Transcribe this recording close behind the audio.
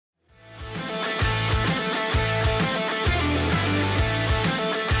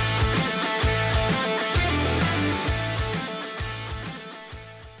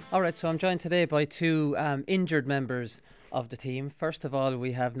All right, so I'm joined today by two injured members of the team. First of all,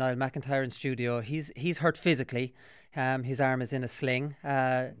 we have Niall McIntyre in studio. He's hurt physically. His arm is in a sling.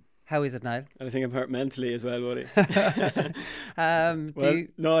 How is it, Niall? I think I'm hurt mentally as well, buddy. Well,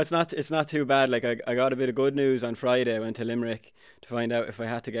 no, it's not. It's not too bad. Like I got a bit of good news on Friday. I went to Limerick to find out if I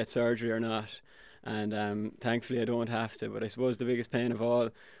had to get surgery or not, and thankfully I don't have to. But I suppose the biggest pain of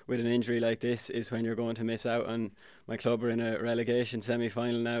all with an injury like this is when you're going to miss out on. My club are in a relegation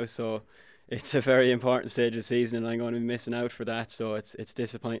semi-final now, so it's a very important stage of the season, and I'm going to be missing out for that. So it's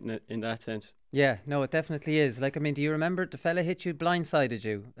disappointing in that sense. Yeah, no, it definitely is. Like, I mean, do you remember the fella hit you, blindsided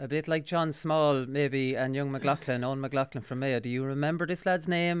you? A bit like John Small, maybe, and young McLaughlin, Owen McLaughlin from Mayo. Do you remember this lad's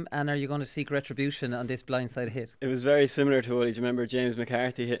name, and are you going to seek retribution on this blindside hit? It was very similar to what you remember James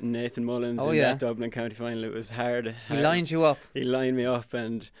McCarthy hitting Nathan Mullins in that Dublin county final. It was hard. He lined you up. He lined me up,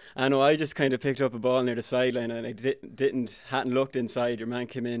 and I know I just kind of picked up a ball near the sideline, and I hadn't looked inside. Your man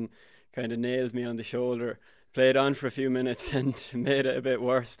came in, kind of nailed me on the shoulder, played on for a few minutes, and made it a bit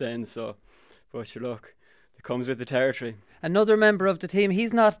worse then. So, but your luck. It comes with the territory. Another member of the team,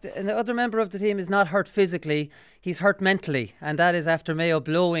 another member of the team is not hurt physically, he's hurt mentally, and that is after Mayo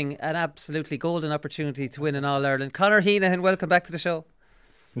blowing an absolutely golden opportunity to win an All-Ireland. Conor Heenan, welcome back to the show.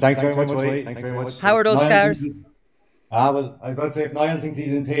 Thanks very much, Willie. Thanks very much. How are those scars? Well, I was about to say, if Niall thinks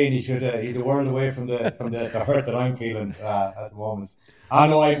he's in pain, he's a world away from the hurt that I'm feeling at the moment. I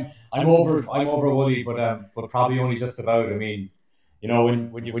know I'm over Willie, but probably only just about. I mean, you know,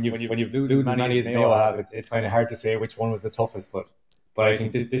 when you lose as many as Mayo have, it's kind of hard to say which one was the toughest. But I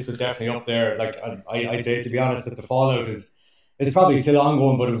think this was definitely up there. Like I'd say, to be honest, that the fallout is probably still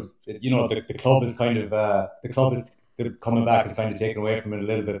ongoing. But it was, the club is kind of coming back is kind of taken away from it a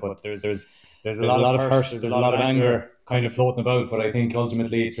little bit. But there's a lot of hurt, there's a lot of anger kind of floating about. But I think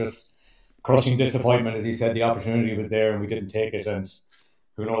ultimately it's just crushing disappointment. As he said, the opportunity was there and we didn't take it, and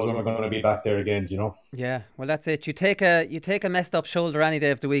who knows when we're going to be back there again, you know? Yeah, well, that's it. You take a messed up shoulder any day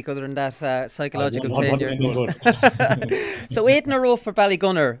of the week, other than that psychological pain. So 8 in a row for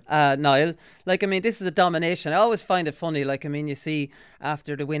Ballygunner, Niall. Like, I mean, this is a domination. I always find it funny. Like, I mean, you see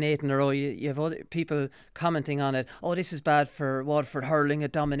after the win 8 in a row, you have other people commenting on it. Oh, this is bad for Waterford hurling, a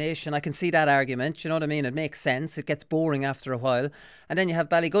domination. I can see that argument. You know what I mean? It makes sense. It gets boring after a while. And then you have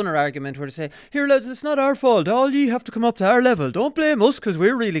Ballygunner argument where they say, here, lads, it's not our fault. All ye have to come up to our level. Don't blame us because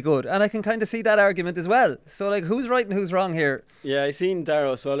we're really good. And I can kind of see that argument as well. So, like, who's right and who's wrong here? Yeah, I seen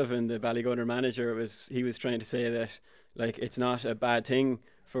Darragh O'Sullivan, the Ballygunner manager, he was trying to say that, like, it's not a bad thing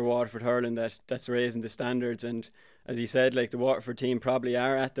for Waterford hurling that's raising the standards. And as he said, like, the Waterford team probably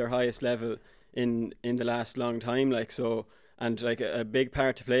are at their highest level in the last long time. Like, so, and like a big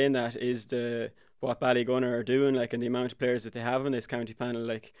part to play in that is what Ballygunner are doing, like, and the amount of players that they have in this county panel.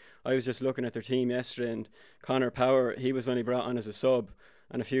 Like, I was just looking at their team yesterday, and Conor Power, he was only brought on as a sub,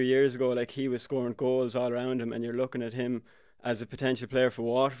 and a few years ago, like, he was scoring goals all around him, and you're looking at him as a potential player for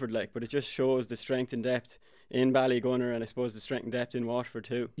Waterford, like, but it just shows the strength and depth in Ballygunner, and I suppose the strength and depth in Waterford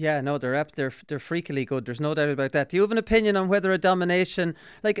too. Yeah, no, they're freakily good. There's no doubt about that. Do you have an opinion on whether a domination,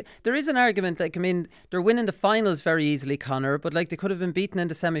 like, there is an argument, like, I mean, they're winning the finals very easily, Conor, but like, they could have been beaten in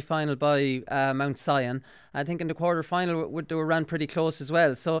the semi-final by Mount Sion. I think in the quarter-final they were ran pretty close as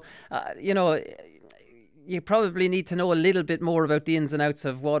well. So, you probably need to know a little bit more about the ins and outs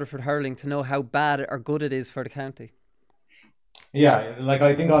of Waterford hurling to know how bad or good it is for the county. Yeah, like,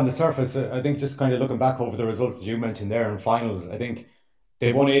 I think on the surface, I think just kind of looking back over the results that you mentioned there in finals, I think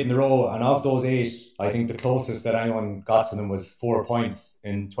they've won 8 in a row, and of those 8, I think the closest that anyone got to them was 4 points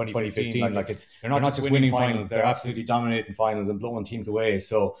in 2015. Like, they're not just winning finals; they're absolutely dominating finals and blowing teams away.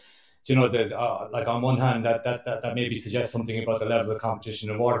 So, you know, like, on one hand, that maybe suggests something about the level of competition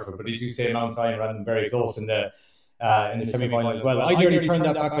in Waterford. But as you say, Mount Sion ran them very close in the semi-final as well. I nearly turned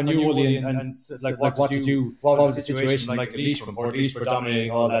that back on you, Willie, and like, what was the situation like at Laois when Port Laois were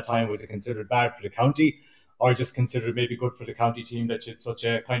dominating all that time? Was it considered bad for the county, or just considered maybe good for the county team that it's such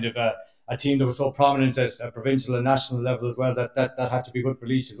a kind of a team that was so prominent at a provincial and national level as well, that had to be good for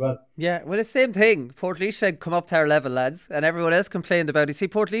Laois as well? Yeah, well, the same thing. Port Laois said, come up to our level, lads, and everyone else complained about it. You see,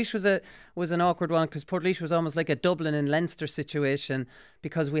 Port Laois was an awkward one, because Port Laois was almost like a Dublin and Leinster situation,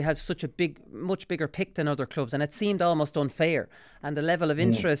 because we had such a much bigger pick than other clubs, and it seemed almost unfair. And the level of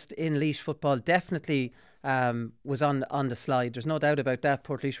interest in Laois football definitely was on the slide. There's no doubt about that.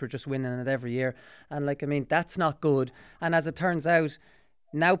 Port Laois were just winning it every year, and, like, I mean, that's not good. And as it turns out,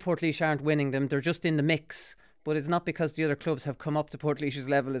 now Port Laois aren't winning them, they're just in the mix. But it's not because the other clubs have come up to Port Laois's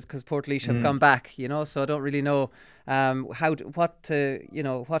level, it's because Port Laois have gone back, you know. So I don't really know what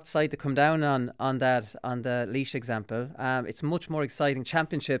side to come down on the Laois example. It's much more exciting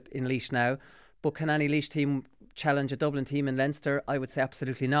championship in Laois now, but can any Laois team challenge a Dublin team in Leinster? I would say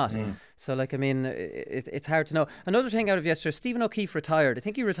absolutely not. So, like, I mean, it's hard to know. Another thing out of yesterday, Stephen O'Keefe retired. I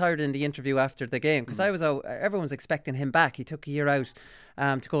think he retired in the interview after the game because everyone was expecting him back. He took a year out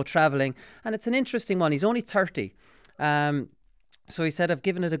to go travelling, and it's an interesting one. He's only 30. So he said, I've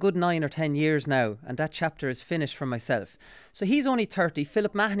given it a good 9 or 10 years now, and that chapter is finished for myself. So he's only 30.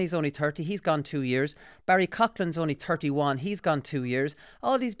 Philip Mahony's only 30. He's gone 2 years. Barry Coughlin's only 31. He's gone 2 years.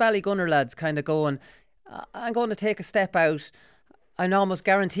 All these Ballygunner lads kind of going, I'm going to take a step out. I'm almost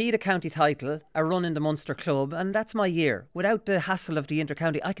guaranteed a county title, a run in the Munster club, and that's my year. Without the hassle of the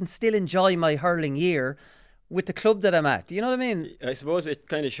inter-county, I can still enjoy my hurling year with the club that I'm at. Do you know what I mean? I suppose it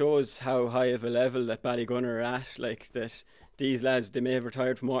kind of shows how high of a level that Ballygunner are at, like that these lads, they may have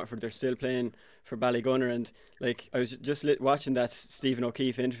retired from Waterford, they're still playing for Ballygunner. And like, I was just watching that Stephen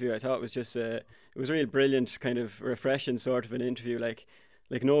O'Keefe interview. I thought it was just it was a real brilliant, kind of refreshing sort of an interview. Like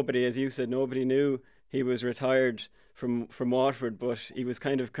nobody, as you said, nobody knew he was retired from Waterford, but he was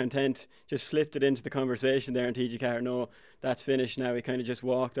kind of content, just slipped it into the conversation there in TG Carr. No, that's finished now. He kind of just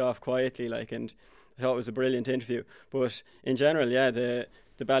walked off quietly, like, and I thought it was a brilliant interview. But in general, yeah, the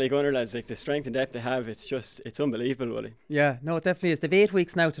Ballygunner lads, like the strength and depth they have, it's unbelievable, Willie. Yeah, no, it definitely is. They've 8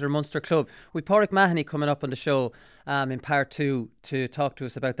 weeks now to their Munster club. With Pauric Mahony coming up on the show in part 2 to talk to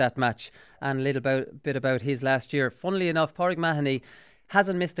us about that match and a little bit about his last year. Funnily enough, Pauric Mahony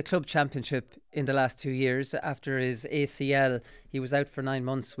hasn't missed a club championship in the last 2 years. After his ACL, he was out for 9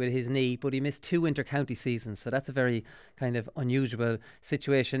 months with his knee, but he missed 2 inter-county seasons, so that's a very kind of unusual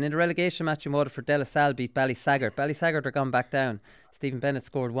situation. In the relegation match in Waterford, De La Salle beat Ballysaggart. Ballysaggart are gone back down. Stephen Bennett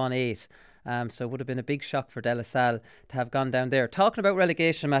scored 1-8. So it would have been a big shock for De La Salle to have gone down there. Talking about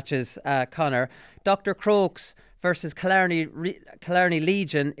relegation matches, Conor, Dr. Crokes versus Killarney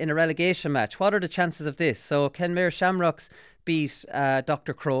Legion in a relegation match. What are the chances of this? So Kenmare Shamrocks beat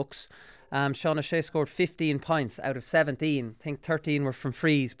Dr. Crokes. Sean O'Shea scored 15 points out of 17. I think 13 were from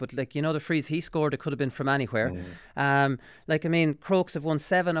frees, but like, you know, the frees he scored, it could have been from anywhere. Like, I mean, Crokes have won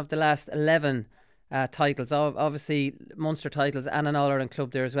 7 of the last 11 titles, obviously Munster titles and an All-Ireland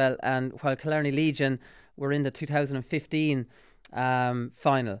club there as well. And while Killarney Legion were in the 2015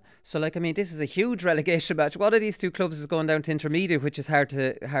 final. So, like, I mean, this is a huge relegation match. One of these two clubs is going down to intermediate, which is hard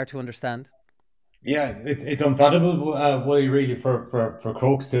to understand. Yeah, it's unfathomable, really, for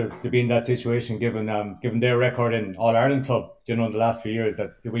Crokes to be in that situation, given their record in All Ireland club, you know, in the last few years,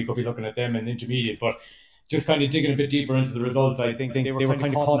 that we could be looking at them in intermediate. But just kind of digging a bit deeper into the results, I think they were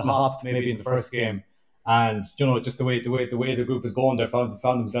kind of caught in the hop maybe in the first game, and you know, just the way the group is going, they found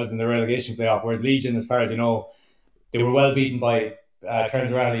themselves in the relegation playoff. Whereas Legion, as far as you know, they were well beaten by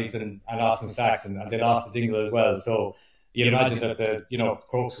Kearns Rallies and Austin Sacks, and they lost to Dingle as well. So you'd imagine that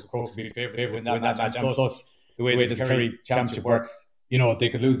Crokes would be favourite in that match, and plus the way the Kerry Championship works, you know, they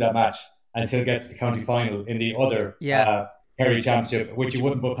could lose that match and still get to the county final in the other Kerry Championship, which you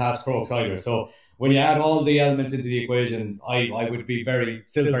wouldn't put past Crokes either. So when you add all the elements into the equation, I would be very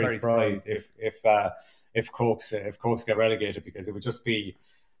surprised if Crokes get relegated, because it would just be,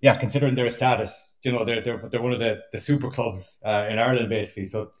 considering their status, you know, they're one of the super clubs in Ireland basically.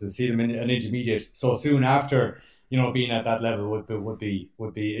 So to see them in an intermediate so soon after, you know, being at that level would be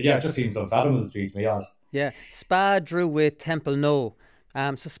it just seems unfathomable to me, yes. Yeah, Spa drew with Temple No.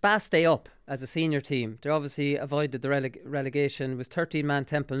 So Spa stay up as a senior team. They obviously avoided the relegation. It was 13-man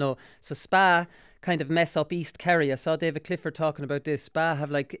Temple No. So Spa kind of mess up East Kerry. I saw David Clifford talking about this. Spa have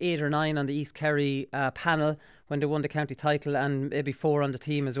like 8 or 9 on the East Kerry panel when they won the county title, and maybe 4 on the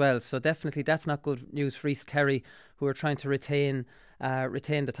team as well. So definitely that's not good news for East Kerry, who are trying to retain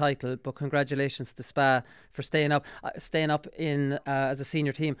the title. But congratulations to Spa for staying up in as a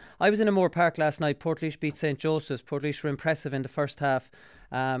senior team. I was in Moore Park last night. Portlaoise beat St. Joseph's. Portlaoise were impressive in the first half.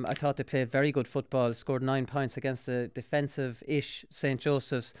 I thought they played very good football, scored 9 points against a defensive-ish St.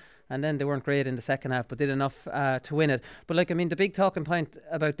 Joseph's, and then they weren't great in the second half, but did enough to win it. But like, I mean, the big talking point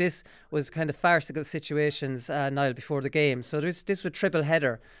about this was kind of farcical situations, Niall, before the game. So this was a triple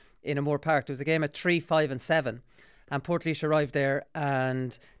header in Moore Park. There was a game at 3, 5 and 7, and Portlaoise arrived there,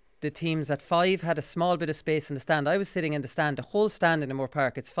 and the teams at 5 had a small bit of space in the stand. I was sitting in the stand. The whole stand in Moore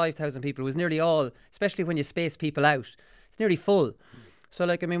Park, it's 5,000 people. It was nearly all, especially when you space people out, it's nearly full. So,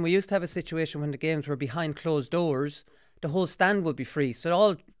 like, I mean, we used to have a situation when the games were behind closed doors, the whole stand would be free.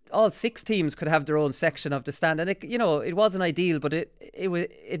 So all 6 teams could have their own section of the stand. And, it wasn't ideal, but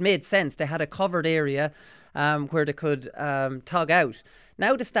it made sense. They had a covered area where they could tug out.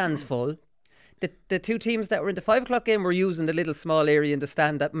 Now the stand's full. The 2 teams that were in the 5 o'clock game were using the little small area in the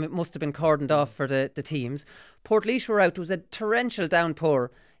stand that must have been cordoned off for the teams. Portlaoise were out. There was a torrential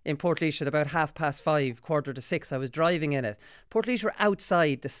downpour in Portlaoise at about 5:30, 5:45. I was driving in it. Portlaoise were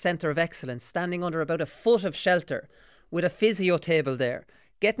outside the Centre of Excellence, standing under about a foot of shelter with a physio table there,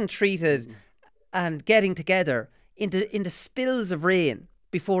 getting treated and getting together in the spills of rain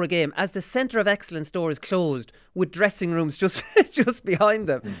before a game, as the Centre of Excellence door is closed with dressing rooms just just behind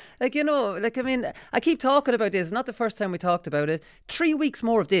them. Like, you know, like, I mean, I keep talking about this, not the first time we talked about it. 3 weeks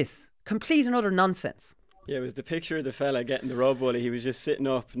more of this, complete and utter nonsense. Yeah, it was the picture of the fella getting the rub, Willie. He was just sitting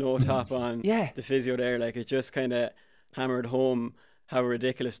up, no top on, the physio there. Like, it just kind of hammered home how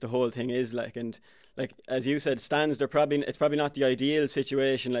ridiculous the whole thing is. Like, and like, as you said, stands, it's probably not the ideal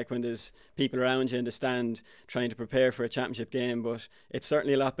situation, like when there's people around you in the stand trying to prepare for a championship game, but it's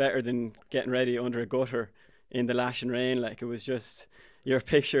certainly a lot better than getting ready under a gutter in the lashing rain. Like, it was just, your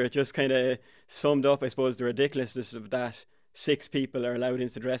picture, it just kind of summed up, I suppose, the ridiculousness of that 6 people are allowed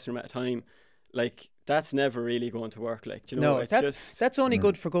into the dressing room at a time. Like, that's never really going to work. Like, do you know, no, it's that's only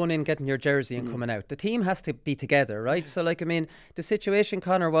good for going in, getting your jersey and coming out. The team has to be together, right? So, like, I mean, the situation,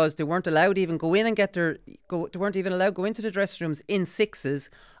 Conor, was they weren't allowed to even go in and they weren't even allowed to go into the dressing rooms in 6s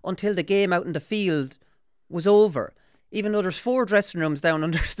until the game out in the field was over. Even though there's 4 dressing rooms down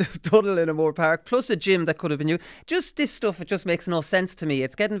under the tunnel in Moore Park, plus a gym that could have been used. Just this stuff, it just makes no sense to me.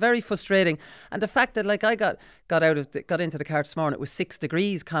 It's getting very frustrating. And the fact that, like, I got into the car this morning, it was 6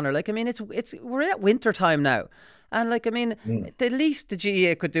 degrees, Conor. Like, I mean, we're at winter time now. And, like, I mean, the least the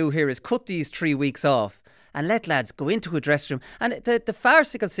GAA could do here is cut these 3 weeks off and let lads go into a dressing room. And the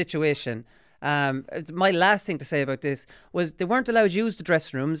farcical situation, my last thing to say about this was they weren't allowed to use the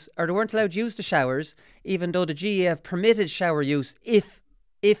dressing rooms, or they weren't allowed to use the showers, even though the GAA have permitted shower use if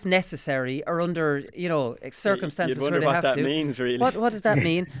necessary, or under, you know, circumstances where they have to. What that means, really. What does that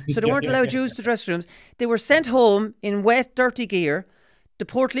mean? So they weren't allowed to use the dressing rooms. They were sent home in wet, dirty gear. The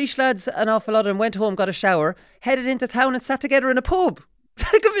Portlaoise lads, an awful lot of them, went home, got a shower, headed into town and sat together in a pub.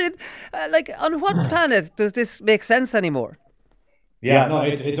 Like, I mean, like, on what planet does this make sense anymore? Yeah, no,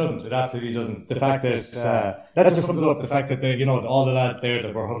 it doesn't. It absolutely doesn't. The fact that that just sums up the fact that all the lads there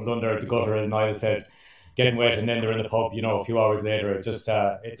that were huddled under the gutter, as Niall said, getting wet, and then they're in the pub, you know, a few hours later. It just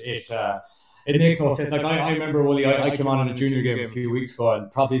it makes no sense. Like, I remember, Willie, I came on in a junior game a few weeks ago,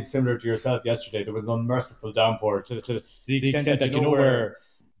 and probably similar to yourself yesterday, there was an unmerciful downpour to the extent that, you know, where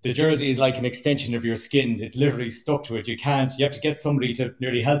the jersey is like an extension of your skin. It's literally stuck to it. You have to get somebody to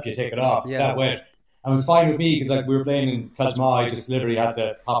nearly help you take it off. It's that wet. And it was fine with me because, like, we were playing in Kaltma, I just literally had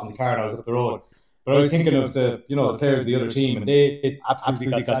to hop in the car and I was up the road. But I was thinking of the players of the other team, and they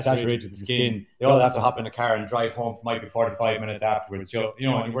absolutely got saturated the skin. They all have to hop in the car and drive home for maybe 45 minutes afterwards. So, you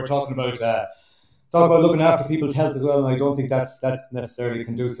know, and we're talking about looking after people's health as well, and I don't think that's necessarily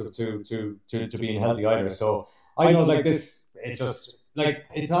conducive to being healthy either. So I know, like, this, it just, like,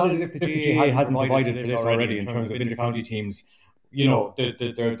 it's not as if the GAA hasn't provided this already in terms of inter-county teams. You know,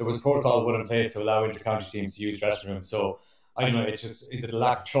 there was a protocol put in place to allow inter-county teams to use dressing rooms. So I don't know, is it a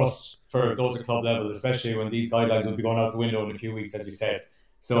lack of trust for those at club level, especially when these guidelines will be going out the window in a few weeks, as you said.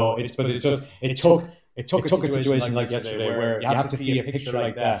 So it took a situation like yesterday where you have to see a picture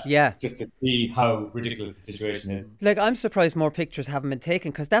like that, just to see how ridiculous the situation is. Like, I'm surprised more pictures haven't been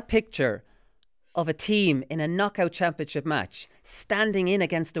taken, because that picture of a team in a knockout championship match standing in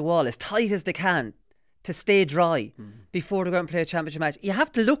against the wall as tight as they can to stay dry before they go out and play a championship match. You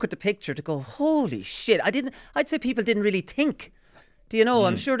have to look at the picture to go, holy shit. I'd say people didn't really think. Do you know?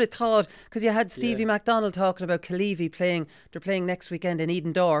 I'm sure they thought, because you had Stevie MacDonald talking about Kalevi they're playing next weekend in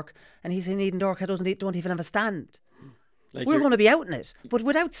Eden Dork, and he's in Eden Dork, don't even have a stand. Like, we're going to be out in it, but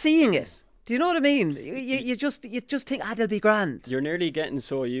without seeing it. Do you know what I mean? You just think, they'll be grand. You're nearly getting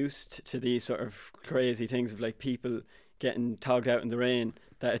so used to these sort of crazy things of, like, people getting togged out in the rain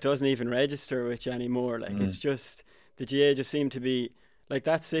that it doesn't even register with you anymore. Like, it's just, the GA just seem to be, like,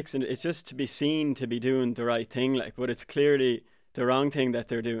 that 6, and it's just to be seen to be doing the right thing, like, but it's clearly the wrong thing that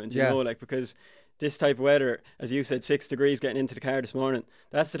they're doing, do you know, like, because this type of weather, as you said, 6 degrees getting into the car this morning,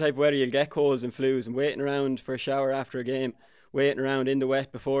 that's the type of weather you'll get colds and flus, and waiting around for a shower after a game, waiting around in the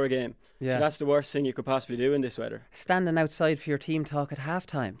wet before a game. So that's the worst thing you could possibly do in this weather. Standing outside for your team talk at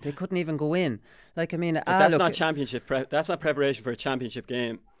halftime, they couldn't even go in. Like, I mean, that's not championship that's not preparation for a championship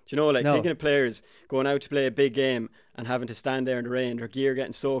game. Do you know, like, thinking of players going out to play a big game and having to stand there in the rain, their gear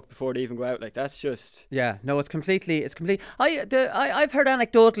getting soaked before they even go out, like, that's just... Yeah, no, it's complete. I've heard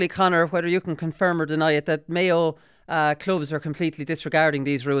anecdotally, Conor, whether you can confirm or deny it, that Mayo clubs are completely disregarding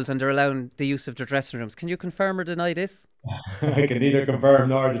these rules and they're allowing the use of their dressing rooms. Can you confirm or deny this? I can neither confirm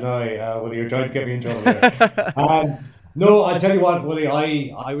nor deny. Willie, you're trying to get me in trouble there. No, I'll tell you what, Willie,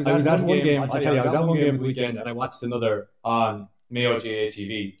 I was at one game. I was at one game the weekend, and I watched another on Mayo GAA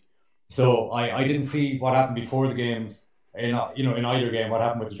TV. So I didn't see what happened before the games in either game what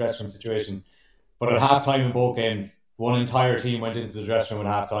happened with the dressing room situation. But at half time in both games, one entire team went into the dressing room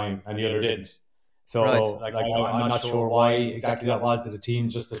at half time and the other didn't. So I'm not sure why exactly that was. Did the team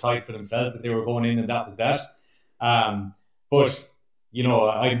just decide for themselves that they were going in and that was that? But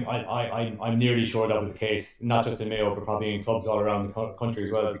I'm nearly sure that was the case, not just in Mayo, but probably in clubs all around the country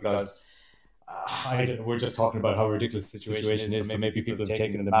as well, because we're just talking about how ridiculous the situation is. So maybe people have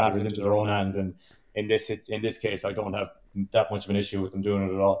taken the matters into their own hands, and in this case, I don't have that much of an issue with them doing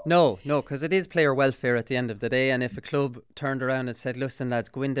it at all. No, because it is player welfare at the end of the day. And if a club turned around and said, "Listen, lads,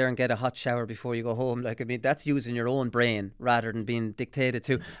 go in there and get a hot shower before you go home," that's using your own brain rather than being dictated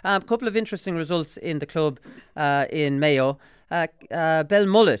to. A couple of interesting results in the club in Mayo.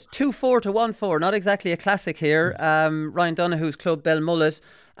 Belmullet 2-4 to 1-4, not exactly a classic here. Ryan Donoghue's club, Belmullet,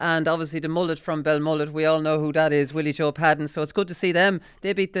 and obviously the mullet from Belmullet, we all know who that is, Willie Joe Padden. So it's good to see them.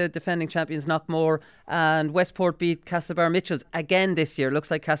 They beat the defending champions Knockmore, and Westport beat Castlebar Mitchells again this year.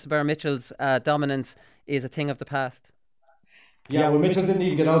 Looks like Castlebar Mitchells' dominance is a thing of the past. Yeah, well, Mitchells didn't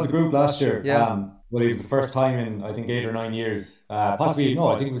even get out of the group last year. Yeah. Well, it was the first time in, I think, 8 or 9 years. Possibly, no,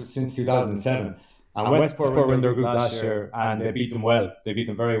 I think it was since 2007. And Westport were in their group last year, and they beat them well. They beat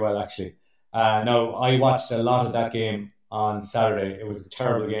them very well, actually. Now, I watched a lot of that game on Saturday. It was a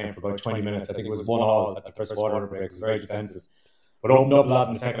terrible game for about 20 minutes. I think it was 1-1 at the first water break. It was very defensive, but opened up a lot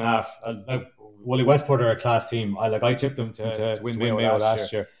in the second half. Westport are a class team. I tipped them to win Mayo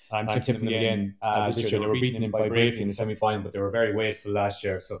last year. I'm tipping them again this year. They were beaten in by Bravey in the semi-final, but they were very wasteful last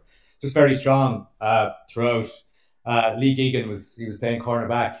year. So just very strong throughout. Lee Geegan was playing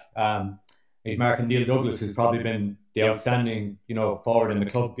cornerback. He's marking Neil Douglas, who's probably been the outstanding, forward in the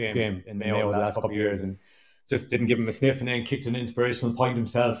club game in Mayo the last couple of years, and just didn't give him a sniff, and then kicked an inspirational point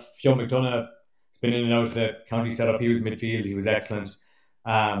himself. Fionn McDonough has been in and out of the county setup. He was midfield. He was excellent.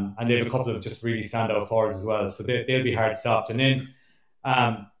 And they have a couple of just really standout forwards as well. So they'll be hard stopped. And then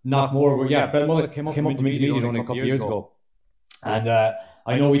Knockmore, Belmullet came up from intermediate only a couple of years ago. And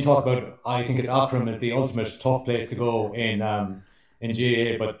I know we talk about, I think it's Aughrim is the ultimate tough place to go in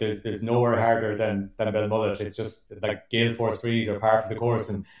GAA, but there's nowhere harder than Belmullet. It's just like gale force freeze or par for the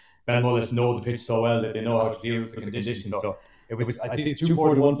course, and Belmullet know the pitch so well that they know how to deal with the conditions. So it was, I think,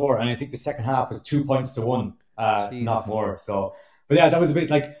 2-4 to 1-4, and I think the second half was 2 points to 1 to Knockmore. So, but yeah, that was a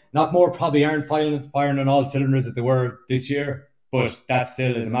bit like Knockmore probably aren't firing on all cylinders that they were this year, but that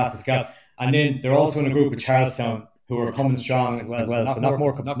still is a massive scalp. And then they're also in a group with Charlestown, who are coming strong as well. So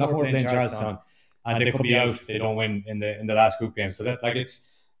Knockmore playing Charlestown, and they could be out if they don't win in the last group game. So that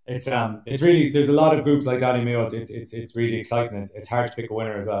it's really, there's a lot of groups like that in Mayo. It's really exciting. It's hard to pick a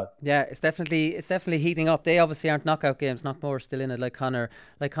winner as well. Yeah, it's definitely heating up. They obviously aren't knockout games. Knockmore is still in it, like Conor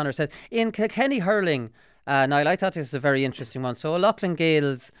said. In Kilkenny hurling, Niall, I thought this was a very interesting one. So Loughlin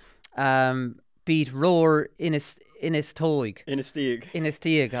Gales beat Roar in Inistioig.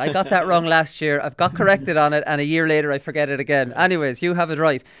 I got that wrong last year. I've got corrected on it, and a year later I forget it again. Yes. Anyways, you have it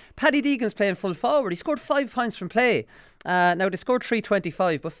right. Paddy Deegan's playing full forward. He scored 5 points from play. Now they scored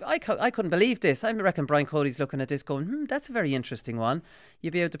 325, but I couldn't believe this. I reckon Brian Cody's looking at this going, that's a very interesting one.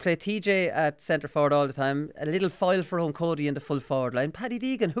 You'll be able to play TJ at centre forward all the time. A little foil for Owen Cody in the full forward line. Paddy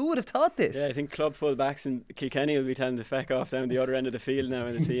Deegan, who would have thought this? Yeah, I think club full backs in Kilkenny will be telling to feck off down the other end of the field now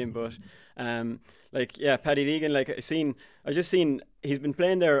in the team. But Paddy Deegan, I just seen he's been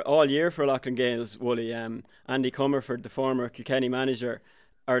playing there all year for Loughlin Gales, Wooly. Andy Comerford, the former Kilkenny manager,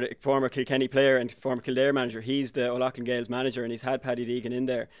 or the former Kilkenny player and former Kildare manager, he's the O'Loughlin Gales manager, and he's had Paddy Deegan in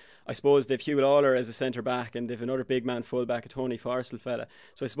there. I suppose they've Hugh Lawler as a centre back, and they've another big man full back, a Tony Forstall fella.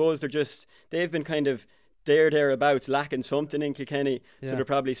 So I suppose they've been kind of thereabouts lacking something in Kilkenny. Yeah. So they're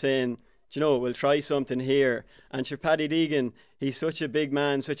probably saying, we'll try something here. And sure, Paddy Deegan, he's such a big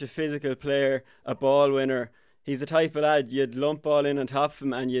man, such a physical player, a ball winner. He's the type of lad you'd lump ball in on top of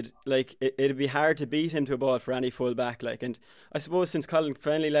him, and it'd be hard to beat him to a ball for any full back. And I suppose since Colin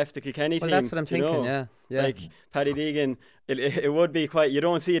finally left the Kilkenny team, that's what I'm thinking. Yeah. Like Paddy Deegan, it would be quite. You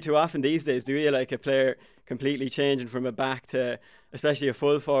don't see it too often these days, do you? Like a player completely changing from a back to, especially a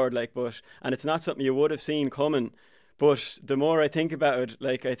full forward. And it's not something you would have seen coming. But the more I think about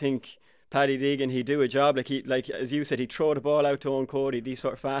it, I think Paddy Deegan, he'd do a job. As you said, he'd throw the ball out to Owen Cody, these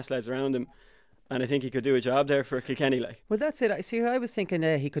sort of fast lads around him. And I think he could do a job there for Kilkenny. Well, that's it. I was thinking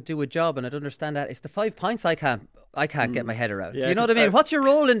he could do a job, and I'd understand that. It's the 5 points I can't get my head around. Yeah, you know what I mean? What's your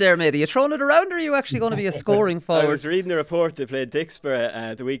role in there, mate? Are you throwing it around, or are you actually going to be a scoring forward? I was reading a report they played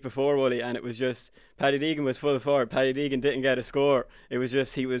Dixborough the week before, Wooly, and it was just Paddy Deegan was full forward. Paddy Deegan didn't get a score. It was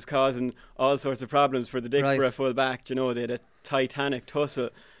just he was causing all sorts of problems for the Dixborough full back. They had a titanic tussle.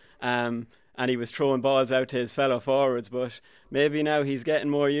 And and he was throwing balls out to his fellow forwards. But maybe now he's getting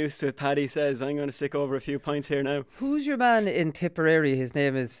more used to it. Paddy says, I'm going to stick over a few points here now. Who's your man in Tipperary? His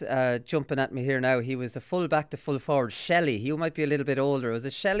name is jumping at me here now. He was the full back to full forward. Shelley. He might be a little bit older. Was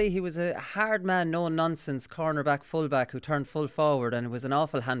it Shelley? He was a hard man, no nonsense cornerback, full back who turned full forward, and it was an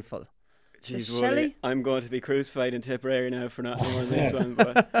awful handful. Jeez, Wooly, I'm going to be crucified in Tipperary now for not knowing this one.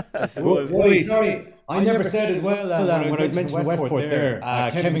 But I suppose. Wooly, sorry, I never said as well when I was mentioning Westport there.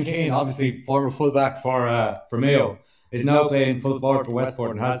 Kevin Kane, obviously former fullback for Mayo, is now playing full forward for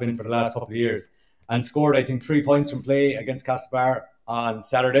Westport and has been for the last couple of years, and scored I think 3 points from play against Castlebar on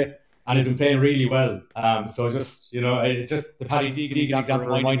Saturday. And had been playing really well. So just, it just the Paddy Deegan example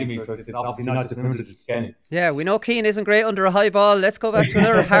reminded me. So it's obviously not just limited to Kenny. Yeah, we know Keane isn't great under a high ball. Let's go back to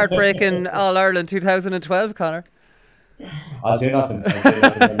another heartbreaking All-Ireland 2012, Conor. I'll say nothing.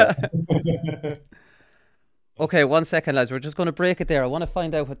 Okay, 1 second, lads. We're just going to break it there. I want to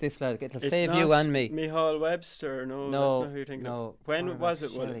find out what this lad. It'll save you and me. Micheál Webster. No, that's not who you're thinking of. When was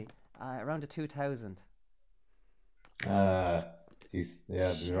it? Around the 2000.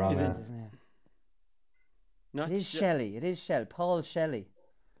 Yeah, you're wrong. It is Shelley. It is Shelley. Paul Shelley.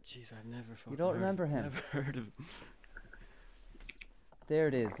 Jeez, I've never. You don't remember him? Never heard of him. There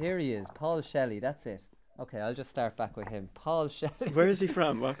it is. Here he is. Paul Shelley. That's it. Okay, I'll just start back with him. Paul Shelley. Where is he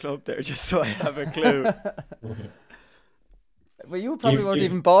from? What club there? Just so I have a clue. Well, you probably weren't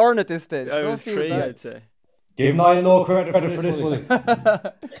even born at this stage. I was 3, I'd say. Give Niall no credit for this, Willie.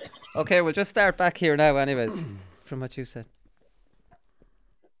 Okay, we'll just start back here now, anyways, from what you said.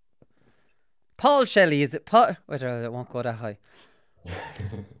 Paul Shelley, is it Paul? Wait, I won't go that high.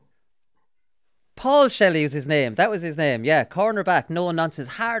 Paul Shelley was his name. That was his name. Yeah, cornerback, no nonsense,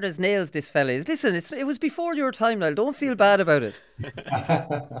 hard as nails. This fella is. Listen, it was before your time, Niall. Don't feel bad about it.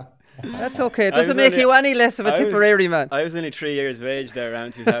 That's okay. It doesn't make you any less of a Tipperary man. I was only 3 years of age there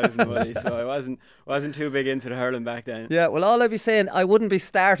around 2000, Willie, so I wasn't too big into the hurling back then. Yeah, well, all I'd be saying, I wouldn't be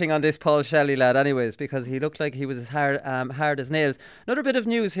starting on this Paul Shelley lad anyways, because he looked like he was as hard as nails. Another bit of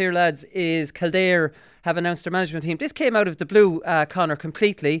news here, lads, is Kildare have announced their management team. This came out of the blue, Conor,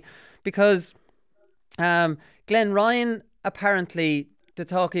 completely, because Glenn Ryan apparently, the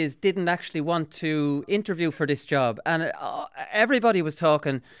talk is, didn't actually want to interview for this job, and everybody was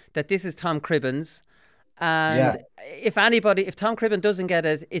talking that this is Tom Cribbins, and if Tom Cribben doesn't get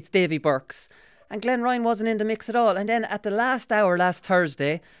it, it's Davy Burke's, and Glenn Ryan wasn't in the mix at all. And then at the last hour last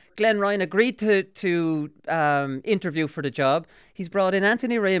Thursday, Glenn Ryan agreed to interview for the job. He's brought in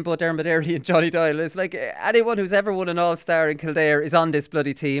Anthony Rainbow, Dermot Earley and Johnny Doyle. It's like anyone who's ever won an All-Star in Kildare is on this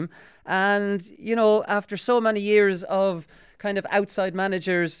bloody team. And, after so many years of kind of outside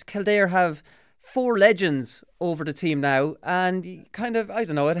managers, Kildare have 4 legends over the team now, and kind of, I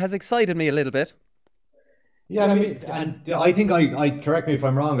don't know, it has excited me a little bit. Yeah, I mean, and I think I correct me if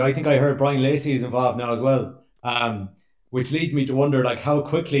I'm wrong, I think I heard Brian Lacey is involved now as well, which leads me to wonder like how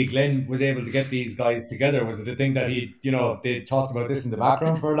quickly Glenn was able to get these guys together. Was it the thing that they talked about this in the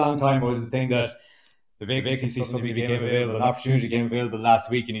background for a long time, or was it the thing that the vacancy suddenly became available, an opportunity became available last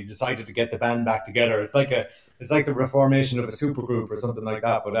week, and he decided to get the band back together? It's like the reformation of a supergroup or something like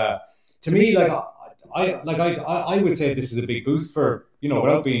that. But to me, I would say this is a big boost for,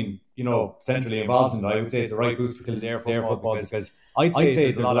 without being, centrally involved in it, I would say it's a right boost for Kildare football because I'd say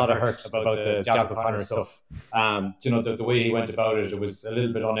there's a lot of hurt about the Jack O'Connor stuff. The way he went about it was a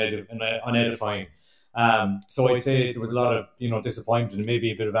little bit unedifying. So I'd say there was a lot of, disappointment and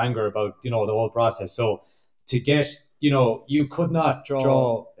maybe a bit of anger about, the whole process. So to get, you could not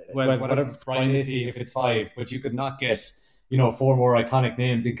draw, whatever Brian Lacey, if it's 5, but you could not get, 4 more iconic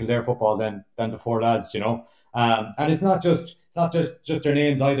names in Kildare football than the 4 lads, and it's not just their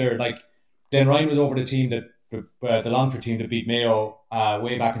names either. Like Glenn Ryan was over the team the Longford team that beat Mayo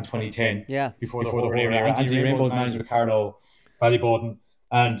way back in 2010. Yeah, before the whole era. Anthony Rainbow's managed with Carlo Ballyboden.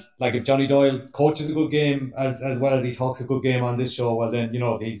 And like if Johnny Doyle coaches a good game as well as he talks a good game on this show, well then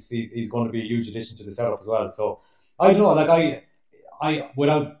he's going to be a huge addition to the setup as well. So I don't know, like I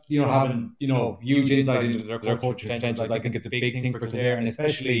without having huge insight into their coaching potentials, I think it's a big thing for Kildare, and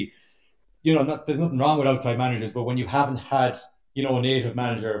especially there's nothing wrong with outside managers, but when you haven't had a native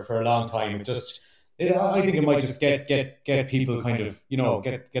manager for a long time, I think it might just get people kind of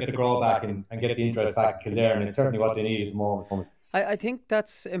get the grow back and get the interest back in Kildare, and it's certainly what they need at the moment. I think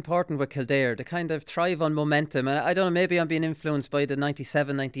that's important with Kildare, to kind of thrive on momentum. And I don't know, maybe I'm being influenced by the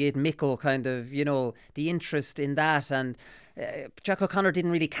 97, 98 Micco kind of, the interest in that. And Jack O'Connor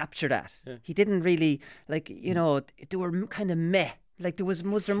didn't really capture that. Yeah. He didn't really, they were kind of meh. Like,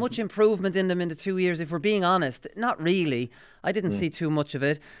 was there much improvement in them in the 2 years? If we're being honest, not really. I didn't see too much of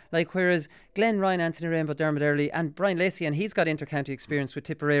it. Like, whereas Glenn Ryan, Anthony Rainbow, Dermot Earley, and Brian Lacey, and he's got inter-county experience with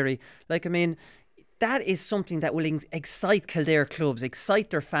Tipperary. Like, I mean, that is something that will excite Kildare clubs,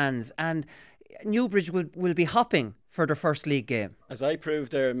 excite their fans, and Newbridge will be hopping for their first league game. As I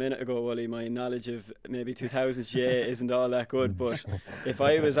proved there a minute ago, Wally, my knowledge of maybe 2000 GA isn't all that good, but if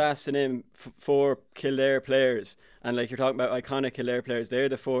I was asked to name 4 Kildare players, and like you're talking about iconic Kildare players, they're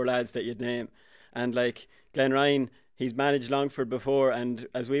the 4 lads that you'd name. And like Glenn Ryan, he's managed Longford before, and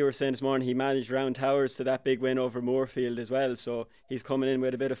as we were saying this morning, he managed Round Towers to that big win over Moorfield as well, so he's coming in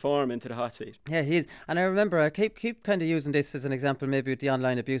with a bit of form into the hot seat. Yeah, he is. And I remember, I keep kind of using this as an example, maybe with the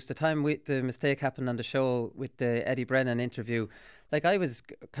online abuse. The time the mistake happened on the show with the Eddie Brennan interview, like I was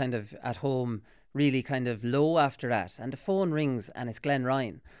kind of at home really kind of low after that, and the phone rings and it's Glenn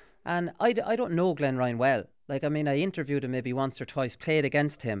Ryan. And I don't know Glenn Ryan well. Like, I mean, I interviewed him maybe once or twice, played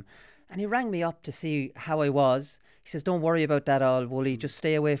against him, and he rang me up to see how I was. He says, don't worry about that all, Wooly, just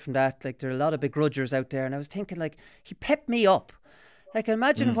stay away from that. Like, there are a lot of begrudgers out there. And I was thinking, like, he pepped me up. Like,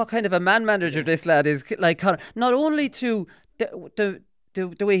 imagine what kind of a man manager this lad is. Like, Conor, not only to the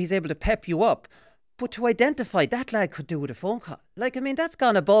way he's able to pep you up, but to identify that lad could do with a phone call. Like, I mean, that's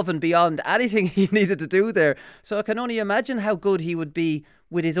gone above and beyond anything he needed to do there. So I can only imagine how good he would be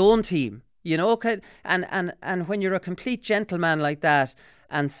with his own team, you know. And when you're a complete gentleman like that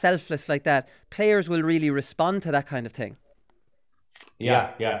and selfless like that, players will really respond to that kind of thing.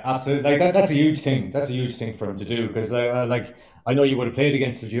 Yeah, absolutely. Like that's a huge thing. That's a huge thing for him to do, because like I know you would have played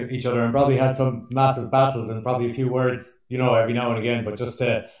against each other and probably had some massive battles and probably a few words, you know, every now and again. But just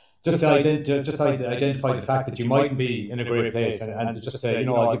to identify the fact that you mightn't be in a great place, and to just say, you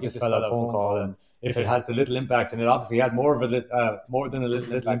know, I'll give this fella a phone call, and if it has the little impact, and it obviously had more than a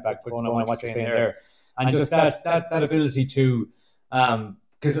little impact going on what you're saying there, and just that ability to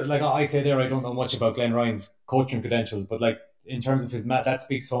because like I say there, I don't know much about Glenn Ryan's coaching credentials, but like in terms of his that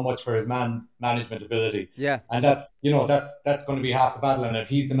speaks so much for his management ability. Yeah, and that's going to be half the battle. And if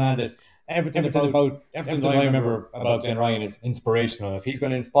he's the man that's everything that I remember about Glenn Ryan is inspirational. If he's going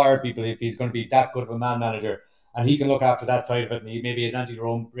to inspire people, if he's going to be that good of a man manager, and he can look after that side of it, and he maybe has Andy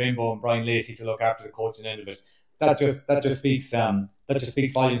Rainbow and Brian Lacey to look after the coaching end of it, that just speaks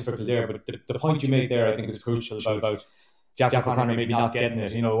volumes for Kildare. But the point you made there, I think, is crucial about Jack O'Connor maybe not getting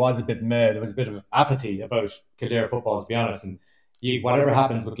it. You know, it was a bit mad. There was a bit of apathy about Kildare football, to be honest. And whatever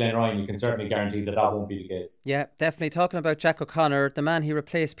happens with Glenn Ryan, you can certainly guarantee that won't be the case. Yeah, definitely. Talking about Jack O'Connor, the man he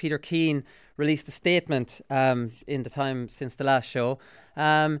replaced, Peter Keane, released a statement in the time since the last show.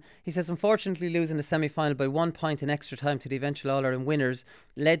 He says, unfortunately, losing the semi-final by 1 point in extra time to the eventual All-Ireland winners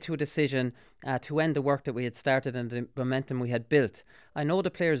led to a decision to end the work that we had started and the momentum we had built. I know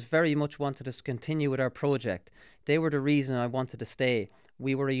the players very much wanted us to continue with our project. They were the reason I wanted to stay.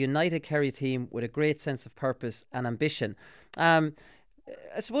 We were a united Kerry team with a great sense of purpose and ambition. I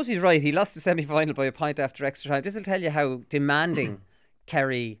suppose he's right. He lost the semi-final by a point after extra time. This will tell you how demanding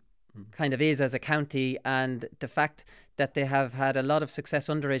Kerry kind of is as a county, and the fact that they have had a lot of success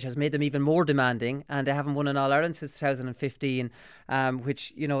underage has made them even more demanding, and they haven't won an All-Ireland since 2015,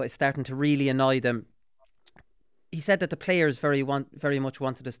 which, you know, is starting to really annoy them. He said that the players very much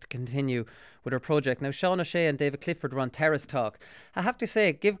wanted us to continue with our project. Now, Sean O'Shea and David Clifford were on Terrace Talk. I have to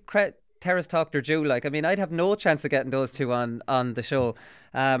say, give Terrace Talk their due. Like, I mean, I'd have no chance of getting those two on the show.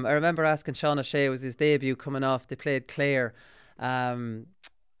 I remember asking Sean O'Shea, it was his debut coming off. They played Clare.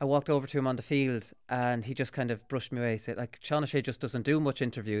 I walked over to him on the field and he just kind of brushed me away. He said, like, Sean O'Shea just doesn't do much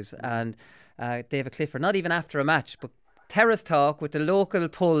interviews. And David Clifford, not even after a match, but Terrace Talk with the local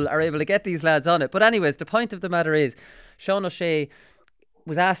pull are able to get these lads on it. But anyways, the point of the matter is, Sean O'Shea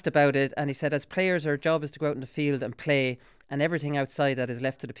was asked about it, and he said, as players, our job is to go out in the field and play, and everything outside that is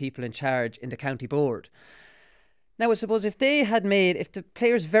left to the people in charge in the county board. Now, I suppose if the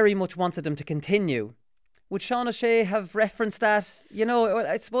players very much wanted them to continue, would Sean O'Shea have referenced that? You know,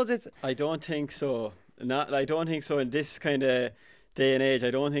 I suppose it's... I don't think so. I don't think so in this kind of day and age.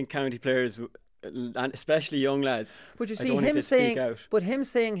 I don't think county players, and especially young lads, but you see, him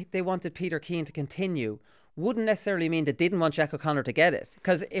saying they wanted Peter Keane to continue wouldn't necessarily mean they didn't want Jack O'Connor to get it.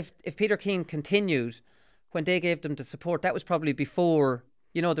 Because if Peter Keane continued when they gave them the support, that was probably before,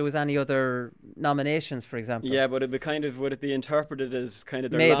 you know, there was any other nominations, for example. Yeah, but would it be interpreted as kind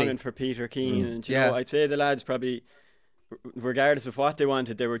of they're longing for Peter Keane? And you know, I'd say the lads probably, regardless of what they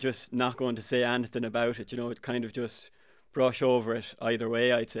wanted, they were just not going to say anything about it. You know, it kind of just brush over it either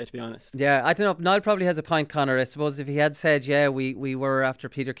way, I'd say, to be honest. Yeah, I don't know. Niall probably has a point, Conor. I suppose if he had said, yeah, we were after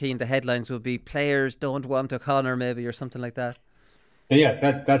Peter Keane, the headlines would be players don't want O'Connor, maybe, or something like that.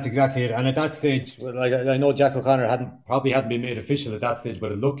 Yeah, that's exactly it. And at that stage, like I know Jack O'Connor probably hadn't been made official at that stage,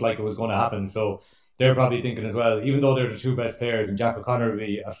 but it looked like it was going to happen. So they're probably thinking as well, even though they're the two best players, and Jack O'Connor would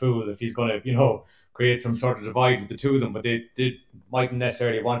be a fool if he's going to, create some sort of divide with the two of them. But they mightn't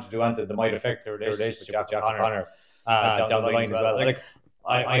necessarily want to do anything that might affect their relationship with Jack O'Connor down the line as well. Like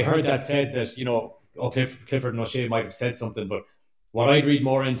I heard that said that Clifford and O'Shea might have said something, but what I'd read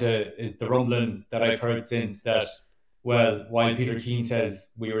more into is the rumblings that I've heard since that. Well, while Peter Keane says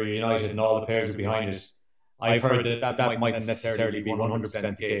we were united and all the players are behind it, I've heard that mightn't necessarily be 100%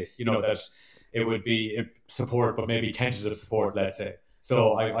 the case. That it would be support, but maybe tentative support, let's say.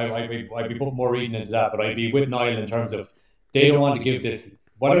 So I'd be putting more reading into that, but I'd be with Niall in terms of they don't want to give this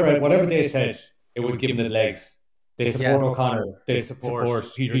whatever they said, it would give them the legs. They support O'Connor, they support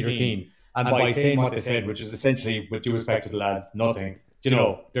Peter Keane, and by saying what they said, which is essentially, with due respect to the lads, nothing.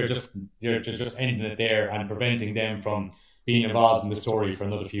 They're just ending it there and preventing them from being involved in the story for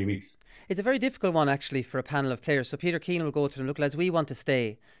another few weeks. It's a very difficult one, actually, for a panel of players. So Peter Keane will go to them, look, lads, we want to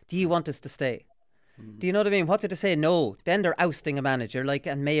stay. Do you want us to stay? Do you know what I mean? What did they say? No. Then they're ousting a manager,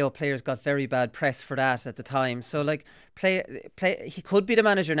 and Mayo players got very bad press for that at the time. So, he could be the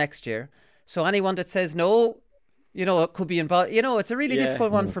manager next year. So anyone that says no, it could be involved. It's a really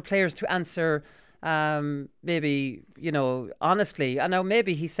difficult one for players to answer. Maybe, honestly, I know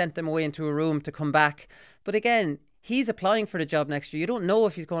maybe he sent them away into a room to come back, but again, he's applying for the job next year. You don't know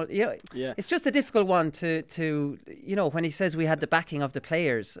if he's going to, It's just a difficult one to when he says we had the backing of the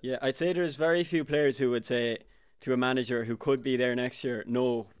players. Yeah, I'd say there's very few players who would say to a manager who could be there next year,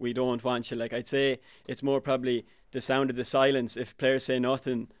 no, we don't want you. I'd say it's more probably the sound of the silence. If players say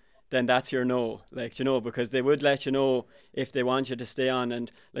nothing, then that's your no, because they would let you know if they want you to stay on.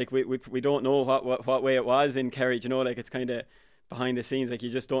 And we don't know what way it was in Kerry, it's kind of behind the scenes, you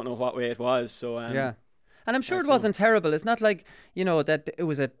just don't know what way it was. So yeah. And I'm sure it wasn't terrible. It's not like, that it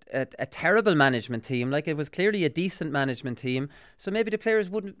was a terrible management team. It was clearly a decent management team. So maybe the players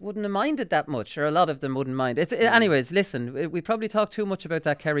wouldn't have minded that much, or a lot of them wouldn't mind. Anyways, listen, we probably talked too much about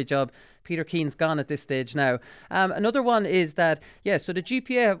that Kerry job. Peter Keane's gone at this stage now. Another one is that, so the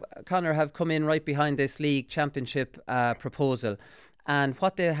GPA, Conor, have come in right behind this league championship proposal. And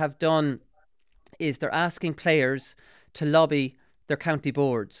what they have done is they're asking players to lobby their county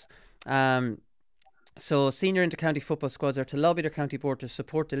boards. So senior inter-county football squads are to lobby their county board to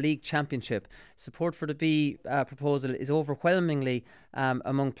support the league championship. Support for the B proposal is overwhelmingly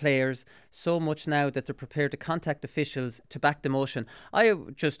among players, so much now that they're prepared to contact officials to back the motion. I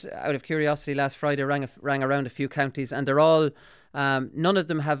just, out of curiosity, last Friday rang around a few counties, and they're all, none of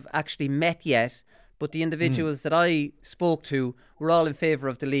them have actually met yet, but the individuals that I spoke to were all in favour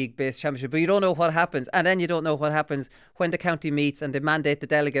of the league-based championship. But you don't know what happens. And then you don't know what happens when the county meets and they mandate the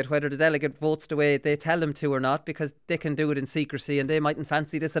delegate, whether the delegate votes the way they tell them to or not, because they can do it in secrecy and they mightn't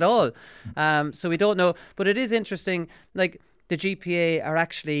fancy this at all. So we don't know. But it is interesting, the GPA are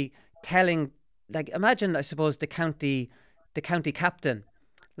actually telling, imagine, I suppose, the county captain,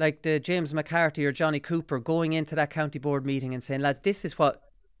 the James McCarthy or Johnny Cooper, going into that county board meeting and saying, lads, this is what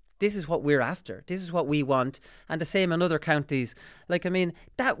we're after. This is what we want. And the same in other counties.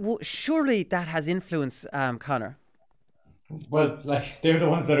 Surely that has influence, Conor. Well, they're the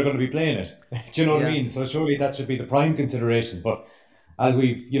ones that are going to be playing it. Do you know what I mean? So surely that should be the prime consideration. But as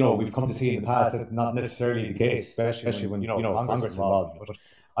we've come to see in the past, that's not necessarily the case, especially when Congress is involved. But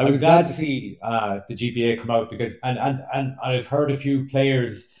I was glad to see the GPA come out because, and I've heard a few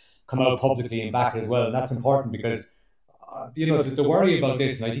players come out publicly and back it as well, and that's important because. The worry about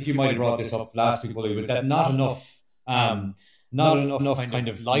this, and I think you might have brought this up last week, Willie, was that not enough kind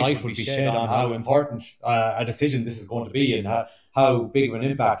of light would be shed on how important a decision this is going to be and how big of an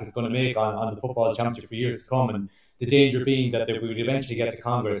impact it's going to make on the football championship for years to come. And the danger being that we would eventually get to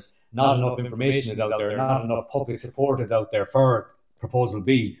Congress, not enough information is out there, not enough public support is out there for Proposal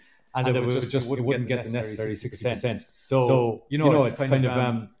B, and that it wouldn't get the necessary 6%. So it's kind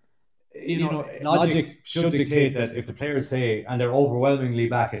of logic should dictate that if the players say, and they're overwhelmingly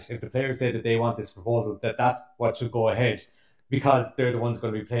back it, if the players say that they want this proposal, that's what should go ahead because they're the ones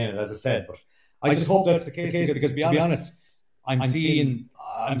going to be playing it, as I said. But I just hope that's the case because to be honest, I'm seeing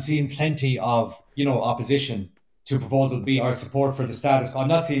plenty of opposition to Proposal B or support for the status quo. I'm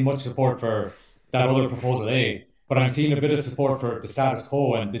not seeing much support for that other Proposal A, but I'm seeing a bit of support for the status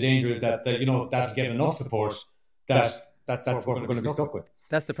quo, and the danger is that that'll get enough support that's what we're going to be stuck with.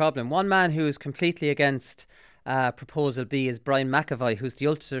 That's the problem. One man who's completely against Proposal B is Brian McAvoy, who's the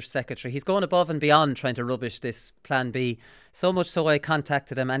Ulster Secretary. He's going above and beyond trying to rubbish this Plan B. So much so I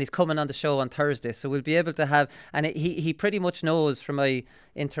contacted him, and he's coming on the show on Thursday. So we'll be able to have, and he pretty much knows from my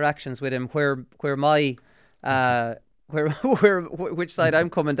interactions with him where which side I'm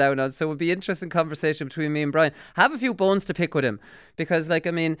coming down on. So it would be interesting conversation between me and Brian. I have a few bones to pick with him because, like,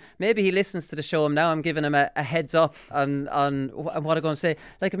 I mean, maybe he listens to the show. And now I'm giving him a heads up on what I'm going to say.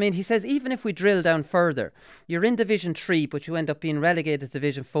 Like, I mean, he says even if we drill down further, you're in Division 3, but you end up being relegated to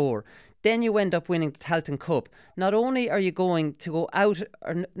Division 4. Then you end up winning the Talton Cup. Not only are you going to go out,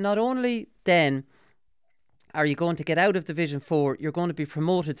 or not only then are you going to get out of Division 4, you're going to be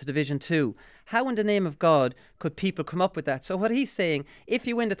promoted to Division 2. How in the name of God could people come up with that? So what he's saying, if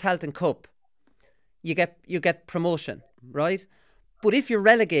you win the Talton Cup, you get promotion, right? But if you're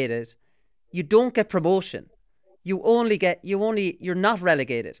relegated, you don't get promotion. You're not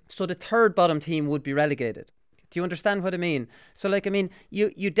relegated. So the third bottom team would be relegated. Do you understand what I mean? So, like, I mean,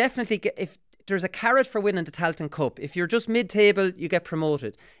 you definitely get, if there's a carrot for winning the Talton Cup. If you're just mid-table, you get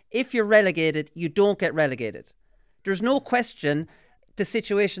promoted. If you're relegated, you don't get relegated. There's no question the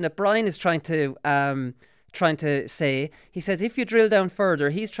situation that Brian is trying to say. He says if you drill down further,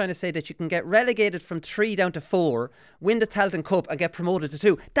 he's trying to say that you can get relegated from 3 down to 4, win the Talton Cup and get promoted to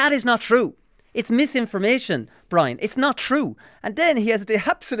 2. That is not true. It's misinformation, Brian. It's not true. And then he has the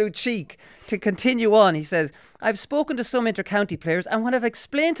absolute cheek to continue on. He says, I've spoken to some inter-county players, and when I've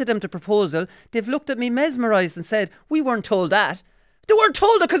explained to them the proposal, they've looked at me mesmerised and said, we weren't told that. They weren't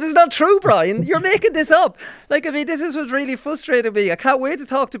told it because it's not true, Brian. You're making this up. Like, I mean, this is what's really frustrated me. I can't wait to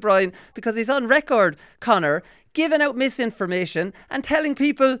talk to Brian because he's on record, Conor, giving out misinformation and telling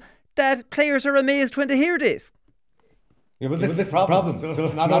people that players are amazed when they hear this. Yeah, but this is the problem.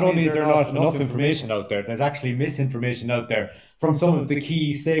 So not only is there not enough information out there, there's actually misinformation out there from some of the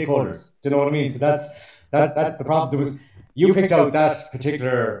key stakeholders. Do you know what I mean? So that's the problem. You picked out that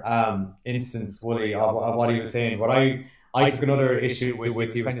particular instance, Wooly, of what he was saying. What I took another issue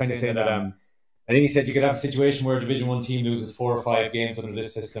with he was kind of saying that I think he said you could have a situation where a Division 1 team loses 4 or 5 games under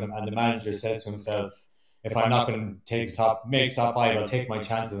this system, and the manager says to himself, if I'm not going to make top 5, I'll take my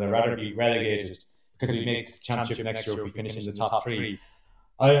chances. I'd rather be relegated because we make the championship next year if we finish in the top 3.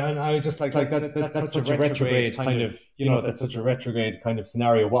 I just like that. That's such a retrograde kind of, that's such a retrograde kind of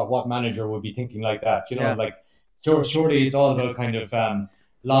scenario. What manager would be thinking like that? Like surely it's all about kind of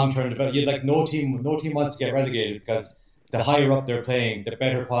long-term development. Like no team wants to get relegated because the higher up they're playing, the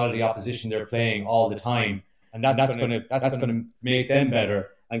better quality opposition they're playing all the time, and that's going to make them better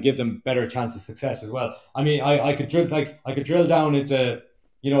and give them better chance of success as well. I mean, I could drill down into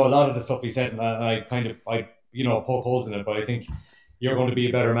a lot of the stuff he said, and I poke holes in it, but I think you're going to be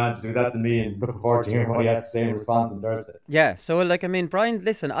a better man to do that than me, and looking forward to hearing what he has to say in response on Thursday. Yeah, so like, I mean, Brian,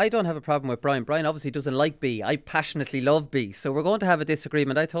 listen, I don't have a problem with Brian. Brian obviously doesn't like B. I passionately love B. So we're going to have a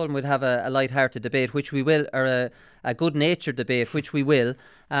disagreement. I told him we'd have a light-hearted debate, which we will, or a good-natured debate, which we will,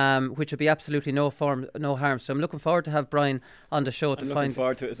 which would be absolutely no harm. So I'm looking forward to have Brian on the show. I'm looking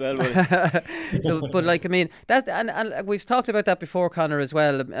forward to it as well. So, but like, I mean, that and we've talked about that before, Conor, as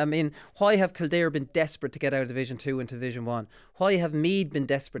well. I mean, why have Kildare been desperate to get out of Division 2 into Division 1? Why have Meath been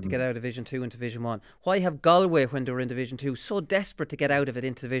desperate to get out of Division 2 into Division 1? Why have Galway, when they were in Division 2, so desperate to get out of it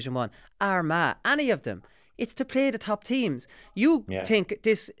into Division 1? Armagh, any of them. It's to play the top teams. You think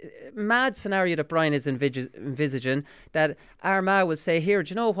this mad scenario that Brian is envisaging, that Armagh will say, here, do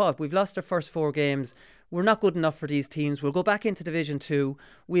you know what? We've lost our first 4 games. We're not good enough for these teams. We'll go back into Division 2.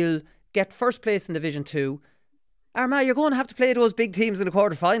 We'll get first place in Division 2. Armagh, you're going to have to play those big teams in the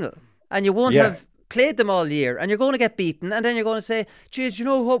quarter-final. And you won't have played them all year, and you're going to get beaten, and then you're going to say, geez, you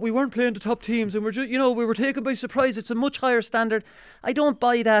know what, we weren't playing the top teams, and we're just, we were taken by surprise. It's a much higher standard. I don't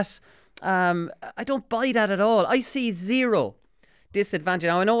buy that. I don't buy that at all. I see zero disadvantage.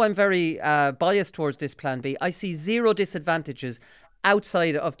 Now, I know I'm very biased towards this Plan B. I see zero disadvantages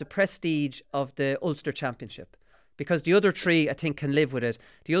outside of the prestige of the Ulster Championship, because the other 3, I think, can live with it.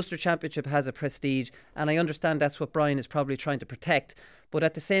 The Ulster Championship has a prestige, and I understand that's what Brian is probably trying to protect. But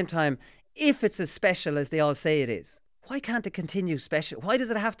at the same time, if it's as special as they all say it is, why can't it continue special? Why does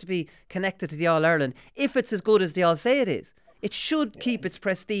it have to be connected to the All-Ireland if it's as good as they all say it is? It should keep its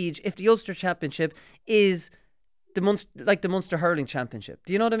prestige if the Ulster Championship is like the Munster Hurling Championship.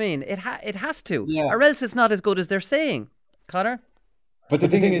 Do you know what I mean? It has to, or else it's not as good as they're saying. Conor? But the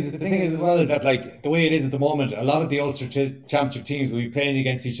thing is as well is that, like, the way it is at the moment, a lot of the Ulster Championship teams will be playing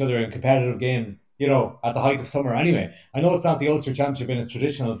against each other in competitive games, at the height of summer anyway. I know it's not the Ulster Championship in its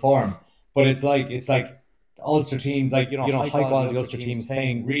traditional form, but it's like Ulster teams, like, high quality Ulster teams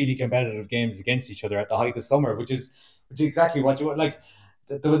playing really competitive games against each other at the height of summer, which is exactly what you want. Like,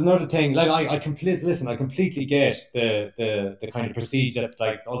 there was another thing, like, I completely get the kind of prestige that,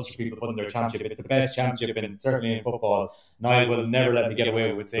 like, Ulster people put in their championship. It's the best championship, and certainly in football. Niall will never let me get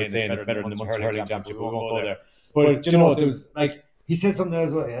away with saying it's better than the Munster Hurling Championship. We won't go there. But there was, like, he said something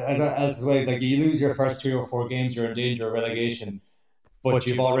as well. He's like, you lose your first 3 or 4 games, you're in danger of relegation, but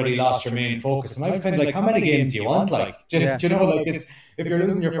you've already lost your main focus. And I was kind of like, how many games do you want? Like, do you know, like, it's, if you're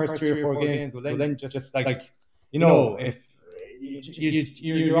losing your first 3 or 4 games, well then just like, you know, if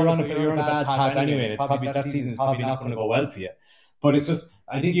you're on a bad path anyway, it's probably, that season is probably not going to go well for you. But it's just,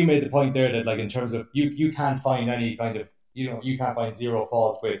 I think you made the point there that, like, in terms of you can't find any kind of, you know, you can't find zero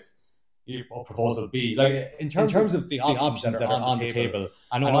fault with proposal B. Like, in terms of the options that are on the table,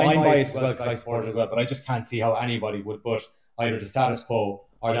 I know I'm biased as well because I support it as well, but I just can't see how anybody would put either the status quo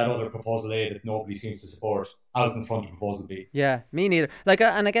or that other proposal A that nobody seems to support out in front of proposal B. Yeah, me neither. Like,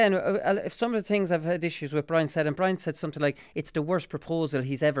 and again, if some of the things I've had issues with, Brian said something like, it's the worst proposal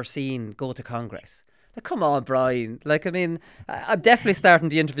he's ever seen go to Congress. Like, come on, Brian. Like, I mean, I'm definitely starting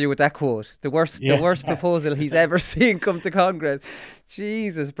the interview with that quote. The worst proposal he's ever seen come to Congress.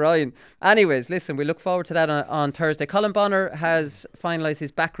 Jesus, Brian. Anyways, listen, we look forward to that on Thursday. Colin Bonner has finalised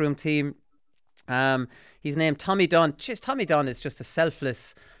his backroom team. He's named Tommy Dunn. Jeez, Tommy Dunn is just a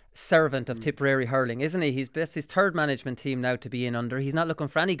selfless servant of Tipperary hurling, isn't he? He's his third management team now to be in under. He's not looking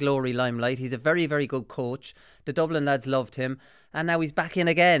for any glory limelight. He's a very, very good coach. The Dublin lads loved him, and now he's back in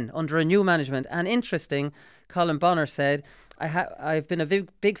again under a new management. And interesting, Colin Bonner said, I've been a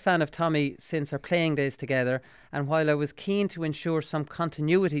big fan of Tommy since our playing days together, and while I was keen to ensure some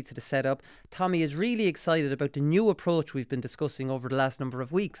continuity to the setup, Tommy is really excited about the new approach we've been discussing over the last number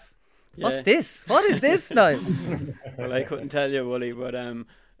of weeks. Yeah. What's this? What is this now? Well, I couldn't tell you, Wooly, but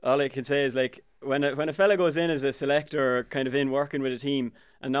all I can say is, like, when a fella goes in as a selector, or kind of in working with a team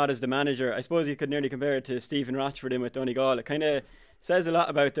and not as the manager, I suppose you could nearly compare it to Stephen Rochford in with Donegal. It kind of says a lot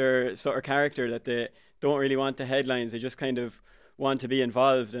about their sort of character, that they don't really want the headlines. They just kind of want to be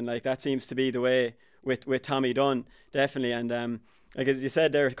involved, and like that seems to be the way with Tommy Dunn, definitely. And like as you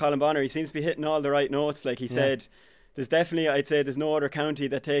said there, Colin Bonner, he seems to be hitting all the right notes. Like he said, there's definitely, I'd say there's no other county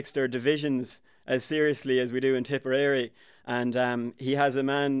that takes their divisions as seriously as we do in Tipperary. And he has a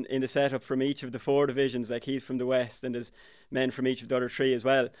man in the setup from each of the 4 divisions. Like, he's from the west, and there's men from each of the other 3 as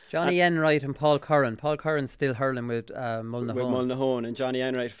well. Johnny Enright and Paul Curran. Paul Curran's still hurling with Mullinahone. With Mullinahone, and Johnny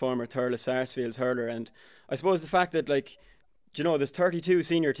Enright, former Thurles Sarsfield's hurler. And I suppose the fact that, like, you know, there's 32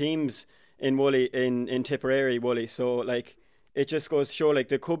 senior teams in Wooly, in Tipperary, Wooly. So, like, it just goes to show, like,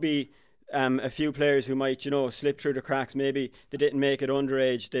 there could be a few players who might, you know, slip through the cracks. Maybe they didn't make it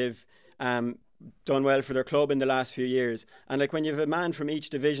underage. They've done well for their club in the last few years. And like, when you have a man from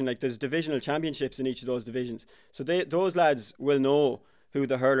each division, like, there's divisional championships in each of those divisions, so those lads will know who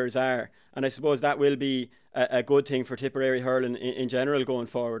the hurlers are, and I suppose that will be a good thing for Tipperary hurling in general going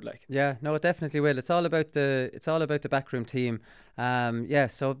forward. Like, yeah, no, it definitely will. It's all about the backroom team.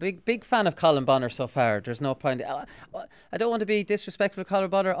 So big fan of Colin Bonner so far. There's no point. I don't want to be disrespectful to Colin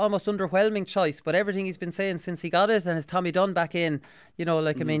Bonner. Almost underwhelming choice, but everything he's been saying since he got it, and his Tommy Dunn back in, you know,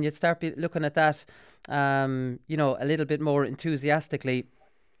 like, I mean, you'd start looking at that, you know, a little bit more enthusiastically.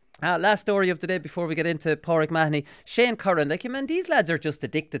 Last story of the day before we get into Pauric Mahony, Shane Curran. Like, I mean, these lads are just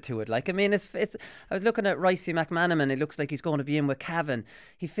addicted to it. Like, I mean, it's. I was looking at Ricey McManaman. It looks like he's going to be in with Cavan.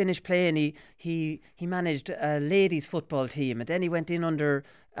 He finished playing. He managed a ladies football team, and then he went in under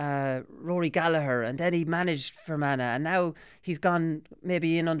Rory Gallagher, and then he managed Fermanagh, and now he's gone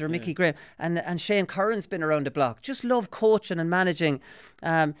maybe in under Mickey Graham. And Shane Curran's been around the block. Just love coaching and managing.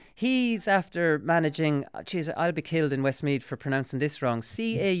 He's after managing, I'll be killed in Westmeath for pronouncing this wrong,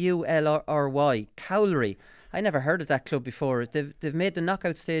 Caulry. Cowlery. I never heard of that club before. They've made the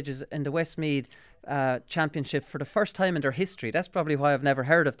knockout stages in the Westmeath Championship for the first time in their history. That's probably why I've never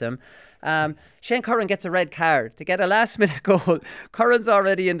heard of them. Shane Curran gets a red card to get a last minute goal. Curran's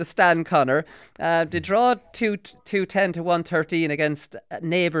already in the stand, Conor. They draw 2-10 to 113 against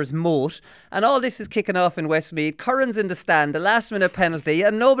neighbours Moat, and all this is kicking off in Westmeath. Curran's in the stand, a last minute penalty,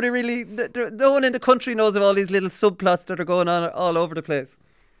 and no one in the country knows of all these little subplots that are going on all over the place.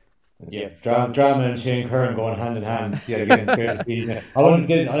 Yeah, drama and Shane Curran going hand in hand. Yeah, again, it's fair to see.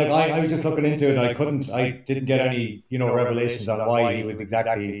 I was just looking into it. I didn't get any, you know, revelations on why he was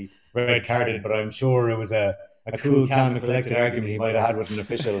exactly red carded, but I'm sure it was a cool, calm and collected argument he might have had with an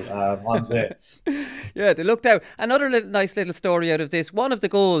official on the day. Yeah, they looked out. Another nice little story out of this. One of the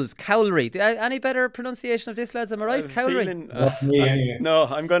goals, Cowlery. Any better pronunciation of this, lads? Am I right? Cowlery? No,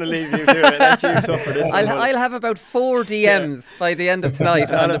 I'm going to leave you to it. Let you suffer this. I'll have about 4 DMs by the end of tonight.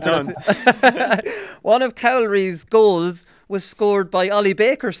 One of Cowlery's goals was scored by Ollie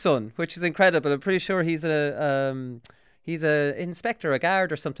Baker's son, which is incredible. I'm pretty sure he's He's a inspector, a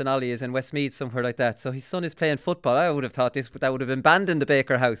guard or something. Ollie is in Westmeath, somewhere like that. So his son is playing football. I would have thought that would have been banned in the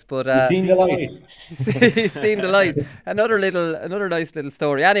Baker house, but He's seen the light. he's seen the light. Another nice little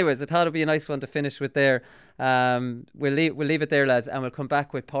story. Anyways, I thought it'd be a nice one to finish with there. We'll leave it there, lads, and we'll come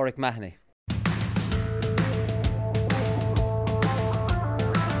back with Pauric Mahony.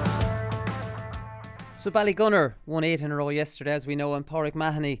 So Ballygunner won 8 in a row yesterday, as we know, and Pauric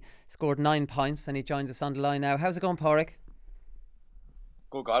Mahony scored 9 points, and he joins us on the line now. How's it going, Pauric?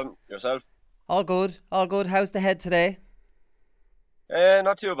 Good, Colin. Yourself? All good. How's the head today?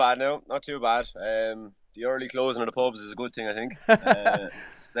 Not too bad now. Not too bad. The early closing of the pubs is a good thing, I think.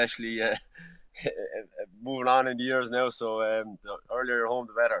 Especially moving on in the years now. So the earlier you're home,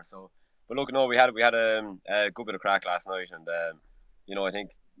 the better. So, but look, no, we had a good bit of crack last night, and I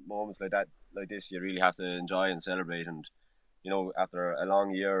think moments like this, you really have to enjoy and celebrate. And after a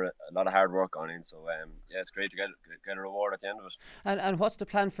long year, a lot of hard work on in. So it's great to get a reward at the end of it. And what's the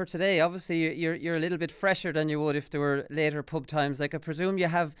plan for today? Obviously, you're a little bit fresher than you would if there were later pub times. Like, I presume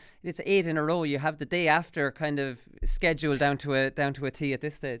it's 8 in a row. You have the day after kind of scheduled down to a T at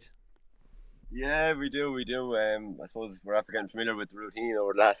this stage. Yeah, we do. I suppose we're after getting familiar with the routine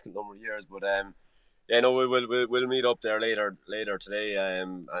over the last number of years, but we'll meet up there later today,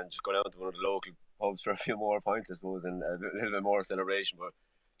 and just go down to one of the local pubs for a few more points, I suppose, and a little bit more celebration. But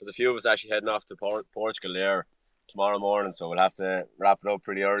there's a few of us actually heading off to Portugal there tomorrow morning, so we'll have to wrap it up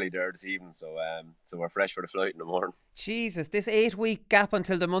pretty early there this evening. So we're fresh for the flight in the morning. Jesus, this 8-week gap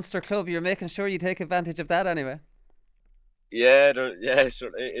until the Munster Club, you're making sure you take advantage of that anyway. Yeah,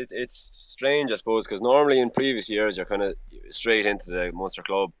 it's strange, I suppose, because normally in previous years you're kind of straight into the Munster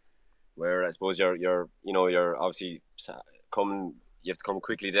Club, where I suppose you're obviously coming. You have to come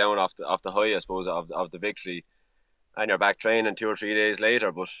quickly down off the high, I suppose, of the victory, and you're back training 2 or 3 days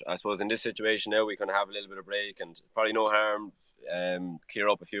later. But I suppose in this situation now we kind of have a little bit of break, and probably no harm clear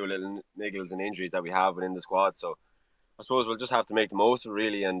up a few little niggles and injuries that we have within the squad. So I suppose we'll just have to make the most of it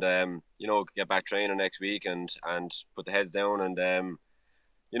really, and get back training next week and put the heads down. And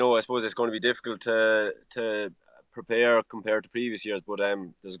I suppose it's going to be difficult to prepare compared to previous years, but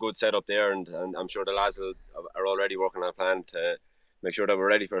there's a good setup there, and I'm sure the lads are already working on a plan to make sure that we're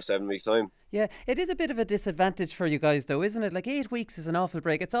ready for 7 weeks' time. Yeah, it is a bit of a disadvantage for you guys though, isn't it? Like, 8 weeks is an awful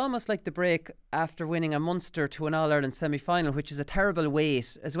break. It's almost like the break after winning a Munster to an All-Ireland semi-final, which is a terrible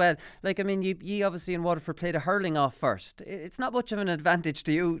wait as well. Like, I mean, you obviously in Waterford played a hurling off first. It's not much of an advantage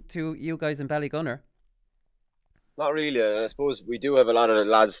to you guys in Ballygunner. Not really. I suppose we do have a lot of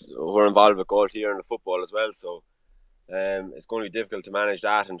lads who are involved with Galtee and the football as well, so it's going to be difficult to manage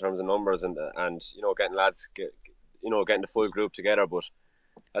that in terms of numbers and getting lads getting the full group together. But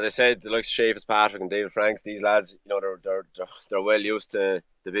as I said, the likes of Shay Fitzpatrick and David Franks, these lads, they're well used to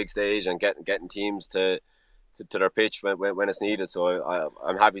the big stage and getting teams to their pitch when it's needed. So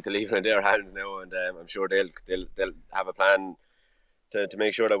I'm happy to leave it in their hands now, and I'm sure they'll have a plan to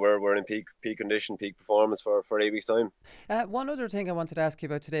make sure that we're in peak condition, peak performance for 8 weeks' time. One other thing I wanted to ask you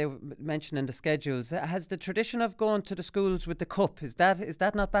about today, mentioning the schedules, has the tradition of going to the schools with the cup, is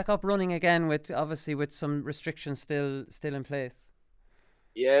that not back up running again, with some restrictions still in place?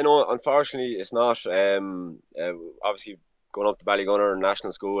 Yeah, no, unfortunately it's not. Obviously going up to Ballygunner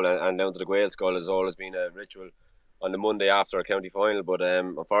National School and down to the Gael School has always been a ritual on the Monday after a county final, but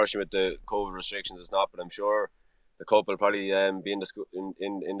unfortunately with the COVID restrictions it's not. But I'm sure the couple will probably be in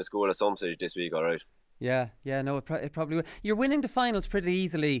the school at some stage this week, all right? Yeah, no, it probably will. You're winning the finals pretty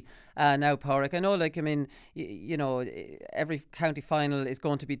easily now, Pauric. I know, every county final is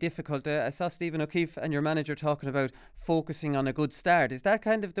going to be difficult. I saw Stephen O'Keefe and your manager talking about focusing on a good start. Is that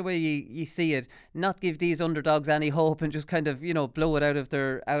kind of the way you see it? Not give these underdogs any hope and just kind of, blow it out of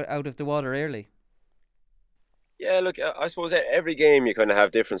the water early? Yeah, look, I suppose every game you kind of have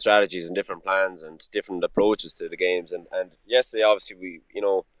different strategies and different plans and different approaches to the games. And yesterday, obviously,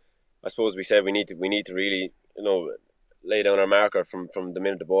 I suppose we said we need to really, lay down our marker from the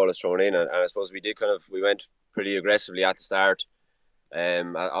minute the ball is thrown in. And I suppose we went pretty aggressively at the start.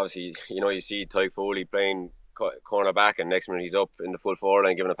 Obviously, you see Tyke Foley playing corner back, and next minute he's up in the full forward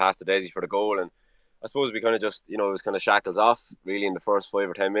line giving a pass to Desi for the goal. And I suppose we kind of just, it was kind of shackles off really in the first 5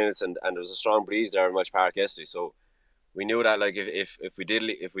 or 10 minutes, and there was a strong breeze there in Welsh Park yesterday. So we knew that if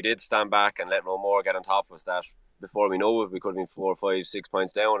we did stand back and let no more get on top of us, that before we know it, we could have been 4, 5, 6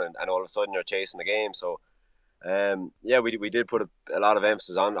 points down, and all of a sudden you're chasing the game. So we did put a lot of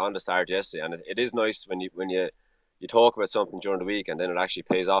emphasis on the start yesterday, and it is nice when you you talk about something during the week and then it actually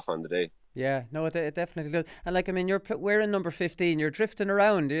pays off on the day. Yeah, no, it definitely does. And like, I mean, you're wearing number 15. You're drifting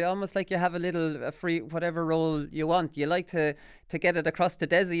around. You almost like you have a free whatever role you want. You like to get it across to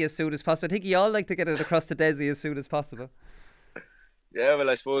Desi as soon as possible. I think you all like to get it across to Desi as soon as possible. Yeah, well,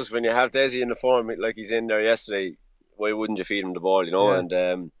 I suppose when you have Desi in the form like he's in there yesterday, why wouldn't you feed him the ball, you know? Yeah.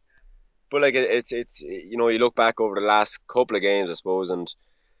 And but like it's you know, you look back over the last couple of games, I suppose, and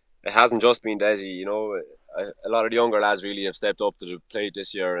it hasn't just been Desi. You know, a lot of the younger lads really have stepped up to the plate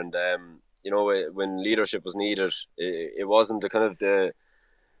this year, and you know, when leadership was needed, it wasn't the kind of the,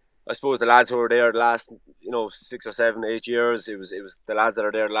 I suppose, the lads who were there the last, you know, 6 or 7, 8 years. It was the lads that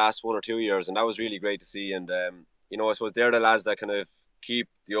are there the last 1 or 2 years, and that was really great to see. And you know, I suppose they're the lads that kind of keep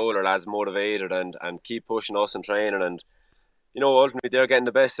the older lads motivated and keep pushing us and training. And you know, ultimately they're getting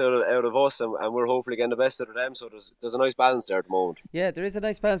the best out of us, and we're hopefully getting the best out of them. So there's a nice balance there at the moment. Yeah, there is a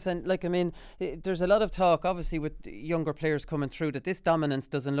nice balance, and like, I mean, there's a lot of talk, obviously, with younger players coming through, that this dominance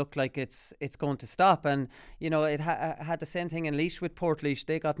doesn't look like it's going to stop. And you know, it had the same thing in Laois with Portlaoise.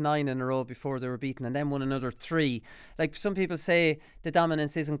 They got 9 in a row before they were beaten, and then won another 3. Like, some people say the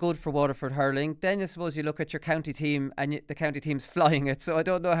dominance isn't good for Waterford hurling. Then I suppose you look at your county team, and the county team's flying it. So I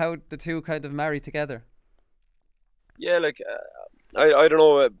don't know how the two kind of marry together. Yeah, like I don't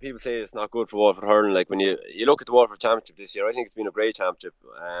know. People say it's not good for Waterford hurling. Like when you look at the Waterford Championship this year, I think it's been a great championship.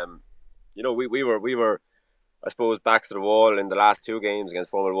 You know, we were I suppose backs to the wall in the last 2 games against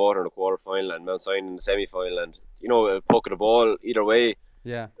Formel Water in the quarter final and Mount Sinai in the semi final, and you know, a puck of the ball either way.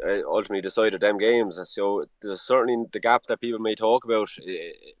 Yeah. Ultimately decided them games. So there's certainly the gap that people may talk about.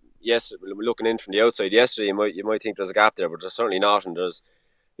 Yes, looking in from the outside yesterday, you might think there's a gap there, but there's certainly not. And there's,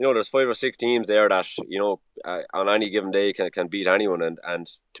 you know, there's 5 or 6 teams there that, you know, on any given day can beat anyone.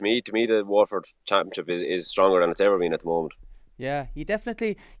 And to me, the Waterford Championship is stronger than it's ever been at the moment. Yeah,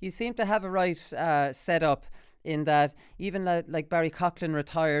 you seem to have a right setup, in that even like Barry Coughlin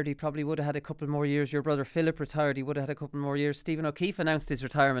retired, he probably would have had a couple more years. Your brother Philip retired, he would have had a couple more years. Stephen O'Keefe announced his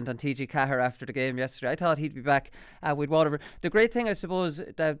retirement on TG Cahir after the game yesterday. I thought he'd be back with Waterford. The great thing, I suppose,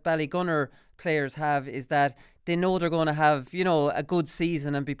 that Ballygunner players have is that they know they're going to have, you know, a good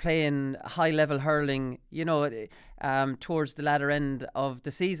season and be playing high level hurling, you know, towards the latter end of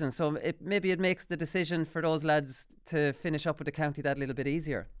the season. So maybe it makes the decision for those lads to finish up with the county that little bit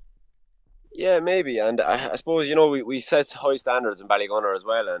easier. Yeah, maybe. And I suppose, you know, we set high standards in Ballygunner as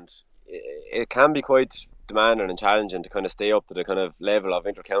well, and it can be quite demanding and challenging to kind of stay up to the kind of level of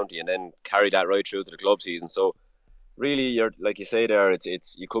inter-county and then carry that right through to the club season. So really, you're, like you say there,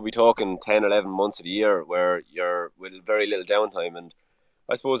 it's you could be talking 10, 11 months of the year where you're with very little downtime. And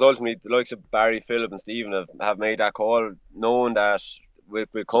I suppose ultimately the likes of Barry, Philip and Stephen have made that call, knowing that with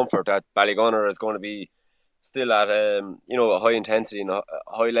comfort that Ballygunner is going to be still at you know, a high intensity and a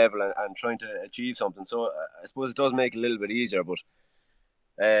high level, and trying to achieve something. So I suppose it does make it a little bit easier. But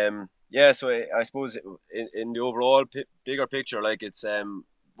yeah, so I suppose in the overall bigger picture, like, it's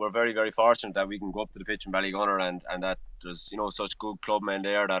we're very, very fortunate that we can go up to the pitch in Ballygunner, and that there's, you know, such good clubmen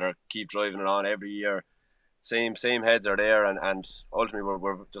there that are keep driving it on every year. Same heads are there, and ultimately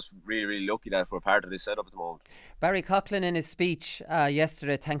we're just really, really lucky that we're part of this setup at the moment. Barry Coughlin in his speech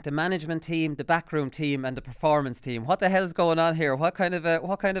yesterday thanked the management team, the backroom team and the performance team. What the hell's going on here? What kind of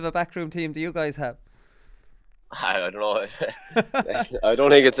a backroom team do you guys have? I don't know. I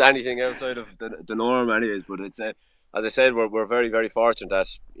don't think it's anything outside of the norm anyways, but it's as I said, we're very, very fortunate that,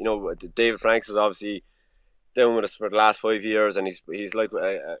 you know, David Franks is obviously down with us for the last 5 years, and he's like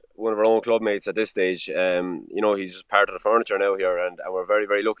one of our own club mates at this stage. You know, he's just part of the furniture now here, and we're very,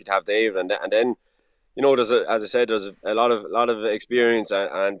 very lucky to have Dave. And then, you know, as I said, there's a lot of experience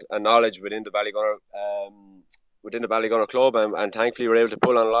and knowledge within the Ballygunner club, and thankfully we're able to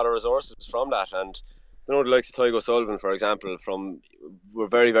pull on a lot of resources from that. And you know, the likes of Tygo Sullivan, for example, we're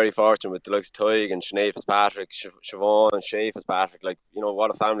very, very fortunate with the likes of Tyg and Sinead Fitzpatrick, Siobhan and Shay Fitzpatrick. Like, you know,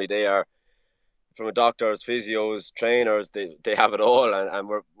 what a family they are. From a doctors, physios, trainers, they have it all, and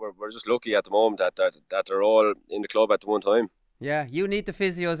we're just lucky at the moment that they're all in the club at the one time. Yeah, you need the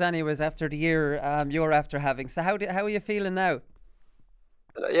physios anyways after the year you're after having. So how are you feeling now?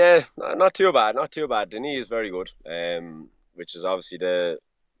 Yeah, not too bad. The knee is very good, which is obviously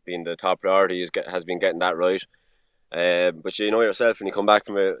being the top priority has been getting that right. But you know yourself, when you come back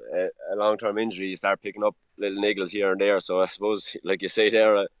from a long-term injury, you start picking up little niggles here and there. So I suppose, like you say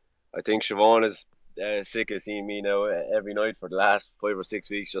there, I think Siobhan is sick of seeing me now every night for the last 5 or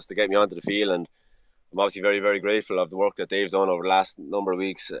 6 weeks just to get me onto the field. And I'm obviously very, very grateful of the work that they've done over the last number of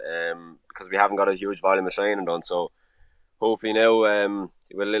weeks, because we haven't got a huge volume of training done. So hopefully now,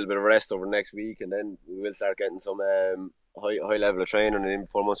 with a little bit of rest over the next week, and then we will start getting some high level of training in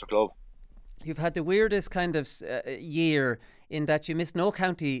before Munster Club. you've had the weirdest kind of year in that you missed no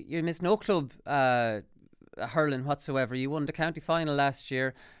club hurling whatsoever. You won the county final last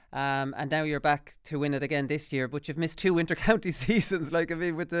year. And now you're back to win it again this year, but you've missed 2 inter-county seasons. Like, I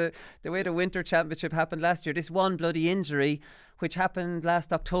mean, with the way the winter championship happened last year, this one bloody injury, which happened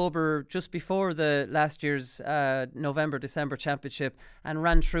last October, just before the last year's November-December championship, and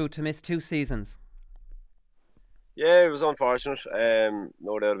ran through to miss 2 seasons. Yeah, it was unfortunate,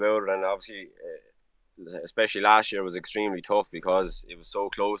 no doubt about it, and obviously, especially last year was extremely tough because it was so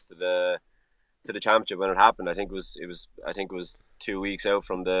close to the championship when it happened. I think it was 2 weeks out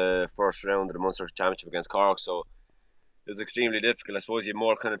from the first round of the Munster Championship against Cork, so it was extremely difficult. I suppose you have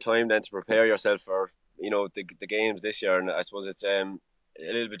more kind of time then to prepare yourself for the games this year, and I suppose it's a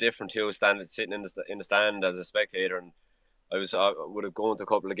little bit different too, sitting in the stand as a spectator. And I would have gone to a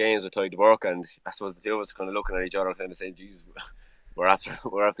couple of games with Tide Work, and I suppose the two of us kind of looking at each other, kind of saying, "Jesus, we're after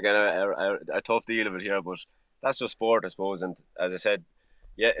getting a tough deal of it here." But that's just sport, I suppose. And as I said,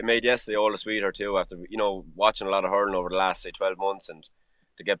 yeah, it made yesterday all the sweeter too after watching a lot of hurling over the last, say, 12 months, and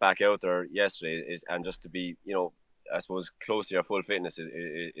to get back out there yesterday and just to be I suppose close to your full fitness,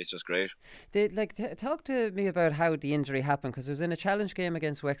 it's just great. Talk to me about how the injury happened, because it was in a challenge game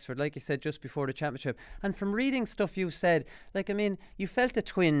against Wexford, like you said, just before the championship. And from reading stuff you said, you felt a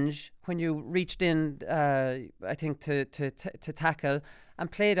twinge when you reached in, I think, to tackle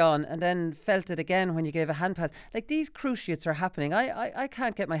and played on, and then felt it again when you gave a hand pass. Like, these cruciates are happening. I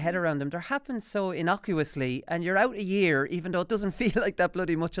can't get my head around them. They're happening so innocuously, and you're out a year, even though it doesn't feel like that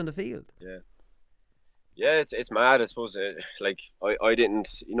bloody much on the field. Yeah. Yeah, it's mad, I suppose. I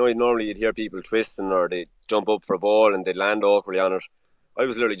didn't, normally you'd hear people twisting or they jump up for a ball and they'd land awkwardly on it. I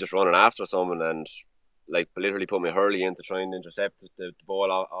was literally just running after someone and literally put my hurley in to try and intercept the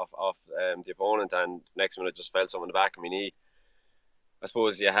ball off the opponent, and next minute just felt something in the back of my knee. I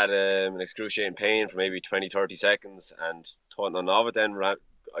suppose you had an excruciating pain for maybe 20-30 seconds, and thought none of it. Then I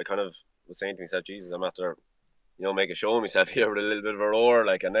kind of was saying to myself, Jesus, I'm after make a show of myself here with a little bit of a roar,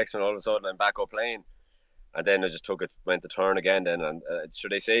 and next minute all of a sudden I'm back up playing. And then I just went the turn again then, and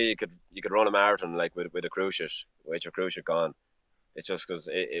should they say you could run a marathon with a cruciate, with your cruciate gone. It's just because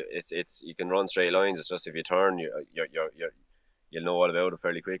it's you can run straight lines. It's just if you turn, you'll know all about it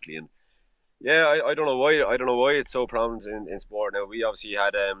fairly quickly. And yeah, I don't know why it's so prominent in sport now. We obviously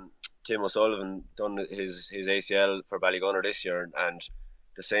had Tim O'Sullivan done his ACL for Ballygunner this year, and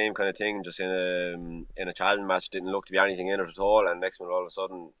the same kind of thing, just in a challenge match, didn't look to be anything in it at all, and next minute all of a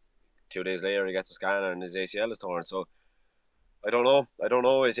sudden, 2 days later, he gets a scanner and his ACL is torn. So I don't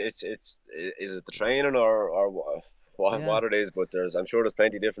know. Is it the training or what it is? But I'm sure there's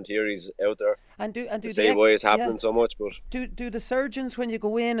plenty of different theories out there. And do to say why it's happening so much. But do the surgeons, when you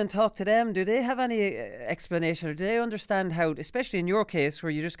go in and talk to them, do they have any explanation, or do they understand how, especially in your case where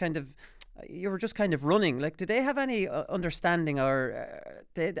you were just kind of running? Like, do they have any understanding or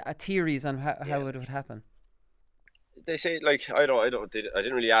theories on how it would happen? They say, I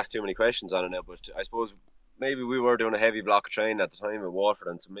didn't really ask too many questions on it now, but I suppose maybe we were doing a heavy block of training at the time at Waterford,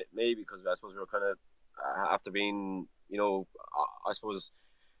 and so maybe because I suppose we were kind of after being I suppose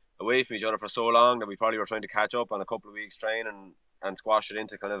away from each other for so long that we probably were trying to catch up on a couple of weeks training and squash it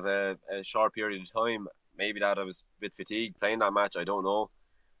into kind of a short period of time. Maybe that I was a bit fatigued playing that match, I don't know.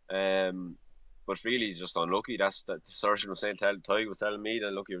 But really, he's just unlucky. That's the surgeon was saying. Tig was telling me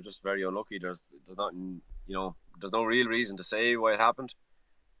that, look, you're just very unlucky. There's nothing, there's no real reason to say why it happened,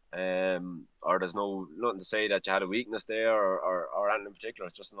 or there's nothing to say that you had a weakness there or anything in particular.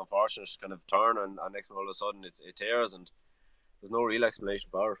 It's just an unfortunate kind of turn, and next minute all of a sudden it tears, and there's no real explanation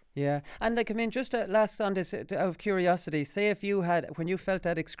for it. Yeah, and just last on this, out of curiosity, say if you had, when you felt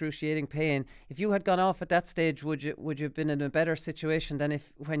that excruciating pain, if you had gone off at that stage, would you have been in a better situation than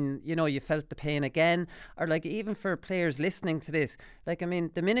when you felt the pain again? Or even for players listening to this,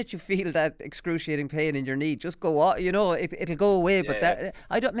 the minute you feel that excruciating pain in your knee, just go off, it'll go away. Yeah.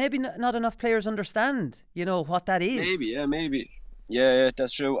 But maybe not enough players understand, what that is. Maybe. Yeah,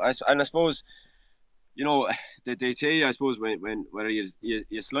 that's true. I suppose. They say, I suppose, when whether you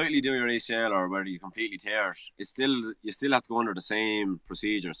slightly do your ACL or whether you completely tear it, you still have to go under the same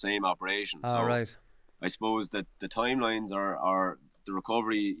procedure, same operation. So right. I suppose that the timelines are the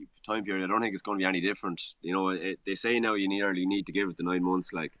recovery time period. I don't think it's going to be any different. They say now you nearly need to give it the 9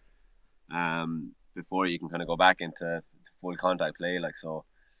 months, before you can kind of go back into full contact play.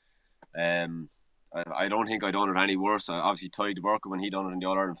 I don't think I done it any worse. I obviously Tide Work when he done it in the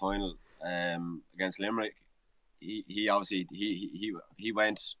All-Ireland final. Against Limerick, he obviously he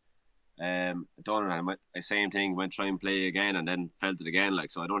went done it and went the same thing, went try and play again and then felt it again.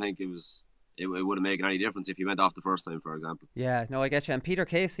 So I don't think it was it wouldn't make any difference if he went off the first time, for example. Yeah, no, I get you. And Peter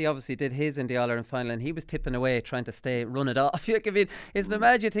Casey obviously did his in the All-Ireland final, and he was tipping away trying to run it off. I mean, isn't it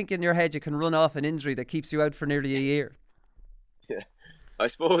mad you think in your head you can run off an injury that keeps you out for nearly a year? Yeah, I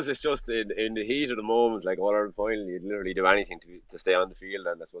suppose it's just in the heat of the moment, like All-Ireland final, you'd literally do anything to stay on the field,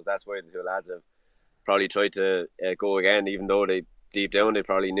 and I suppose that's why the two lads have probably tried to go again, even though they deep down they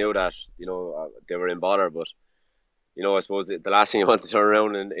probably knew that they were in bother. But I suppose the last thing you want to turn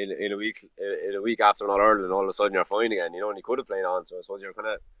around in a week after an All Ireland, and all of a sudden you're fine again. And you could have played on, so I suppose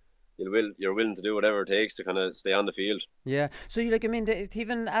you're willing to do whatever it takes to kind of stay on the field. Yeah. So it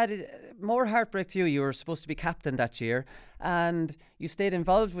even added more heartbreak to you. You were supposed to be captain that year, and you stayed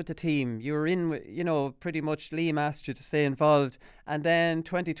involved with the team. You were in, pretty much Liam asked you to stay involved, and then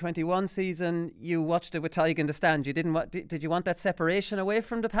 2021 season you watched it with Tig in the stand. You did you want that separation away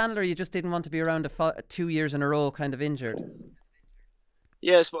from the panel, or you just didn't want to be around 2 years in a row, kind of injured?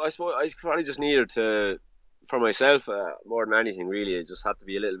 Yeah, I suppose I probably just needed to. For myself, more than anything, really, I just had to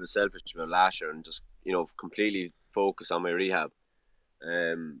be a little bit selfish about last year and just, completely focus on my rehab.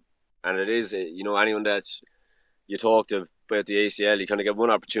 And it is, anyone that you talk to about the ACL, you kind of get one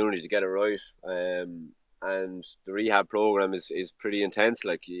opportunity to get it right. And the rehab program is pretty intense.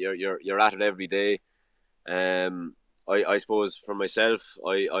 Like you're at it every day. I suppose for myself,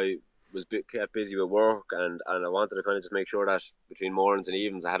 I was kept busy with work, and I wanted to kind of just make sure that between mornings and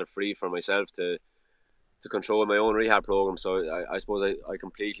evenings I had it free for myself to control my own rehab program. So I suppose I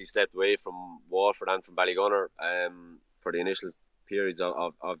completely stepped away from Waterford and from Ballygunner for the initial periods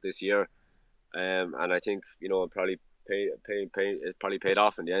of this year, and I think it probably paid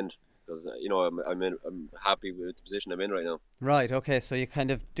off in the end, because I'm happy with the position I'm in right now. Right. Okay. So you kind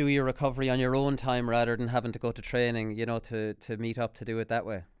of do your recovery on your own time rather than having to go to training, to meet up to do it that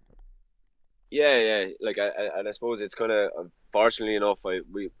way. Yeah. Like and I suppose it's kind of, fortunately enough,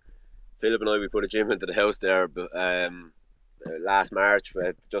 Philip and I, we put a gym into the house there last March,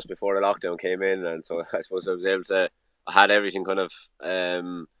 just before the lockdown came in, and so I suppose I had everything kind of,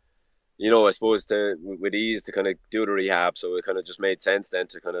 I suppose with ease to kind of do the rehab, so it kind of just made sense then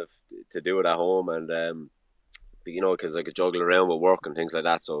to do it at home, and because I could juggle around with work and things like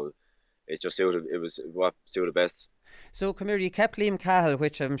that, so it was what suited best. So come here, you kept Liam Cahill,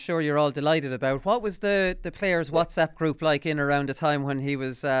 which I'm sure you're all delighted about. What was the players' WhatsApp group like in around the time when he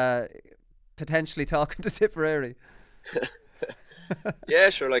was potentially talking to Tipperary? Yeah,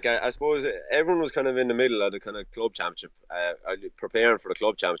 sure. Like I suppose everyone was kind of in the middle of the kind of club championship, preparing for the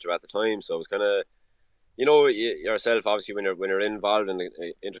club championship at the time. So it was kind of, yourself, obviously when you're involved in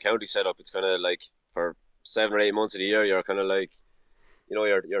the inter-county setup, it's kind of like for 7 or 8 months of the year, you're kind of like,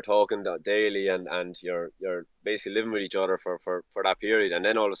 you're talking daily, and you're basically living with each other for that period, and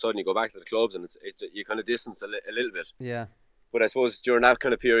then all of a sudden you go back to the clubs, and you kind of distance a little bit. Yeah. But I suppose during that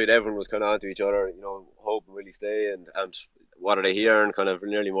kind of period, everyone was kind of onto each other, hoping will he stay, and what are they hearing, kind of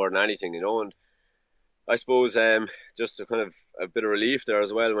nearly more than anything, and I suppose just a kind of a bit of relief there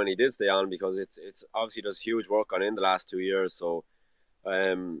as well when he did stay on, because it's obviously there's huge work gone in the last 2 years, so.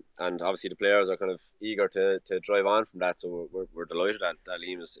 And obviously the players are kind of eager to drive on from that, so we're delighted that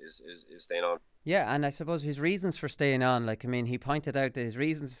Liam is staying on. Yeah, and I suppose his reasons for staying on, he pointed out that his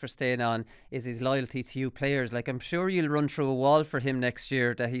reasons for staying on is his loyalty to you players. Like, I'm sure you'll run through a wall for him next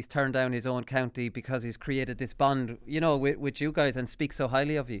year that he's turned down his own county because he's created this bond, with you guys and speaks so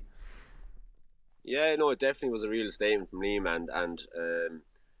highly of you. Yeah, no, it definitely was a real statement from Liam, and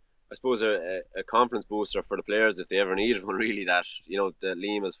I suppose a confidence booster for the players if they ever needed one, really, that that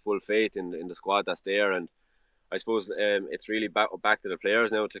Liam has full faith in the squad that's there, and I suppose it's really back to the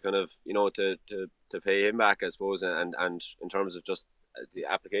players now to kind of to pay him back, I suppose, and in terms of just the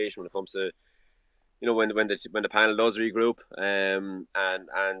application when it comes to when the panel does regroup, and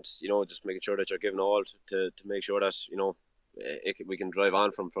just making sure that you're giving all to make sure that we can drive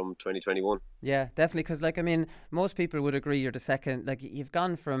on from 2021. Yeah, definitely, because most people would agree you're the second. You've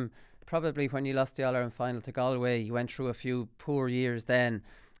gone from probably when you lost the All-Ireland final to Galway, you went through a few poor years then,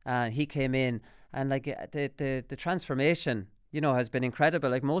 and he came in, and the transformation has been incredible.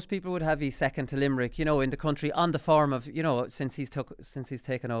 Like, most people would have you second to Limerick in the country on the form of since he's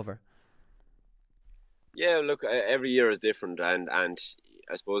taken over. Yeah, look, every year is different, and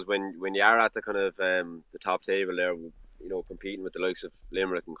I suppose when you are at the kind of the top table there, competing with the likes of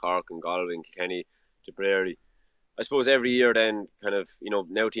Limerick and Cork and Galway and Kilkenny, Tipperary, I suppose every year then kind of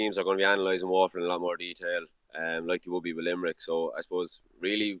now teams are going to be analysing Waterford in a lot more detail, like they will be with Limerick. So I suppose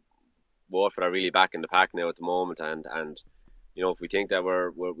really Waterford are really back in the pack now at the moment, and if we think that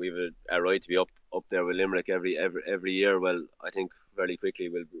we've a right to be up there with Limerick every year, well, I think very quickly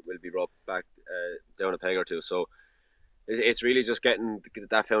we'll be brought back down a peg or two. So it's really just getting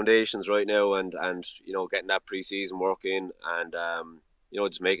that foundations right now, and getting that pre-season work in, and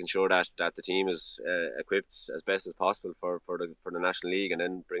just making sure that the team is equipped as best as possible for the National League, and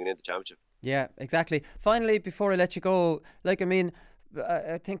then bringing in the Championship. Yeah, exactly. Finally, before I let you go, like, I mean,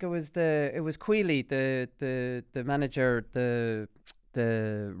 I think it was Quealy, the manager, the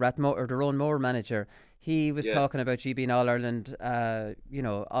Rathmore, or the Rowan manager. He was talking about GB being All Ireland,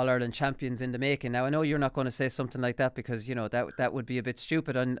 All Ireland champions in the making. Now, I know you're not going to say something like that, because that would be a bit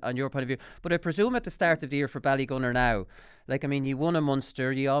stupid on your point of view. But I presume at the start of the year for Ballygunner now, like, I mean, you won a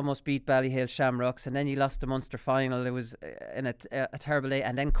Munster, you almost beat Ballyhale Shamrocks, and then you lost the Munster final. It was in a terrible day,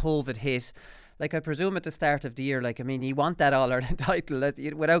 and then COVID hit. Like, I presume at the start of the year, like, I mean, you want that All Ireland title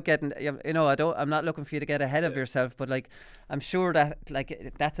without getting, I'm not looking for you to get ahead of yourself, but like, I'm sure that,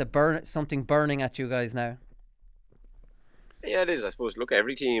 like, that's something burning at you guys now. Yeah, it is. I suppose. Look,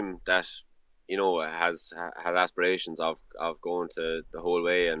 every team that has aspirations of going to the whole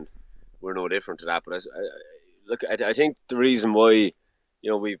way, and we're no different to that. But I think the reason why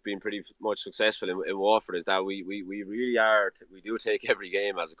we've been pretty much successful in Waterford is that we really are. We do take every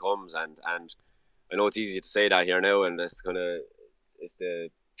game as it comes, and I know it's easy to say that here now, and I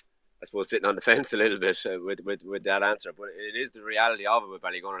suppose, sitting on the fence a little bit with that answer. But it is the reality of it with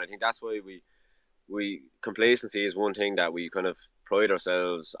Ballygunner, and I think that's why we complacency is one thing that we kind of pride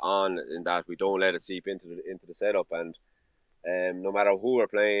ourselves on, in that we don't let it seep into the setup, and no matter who we're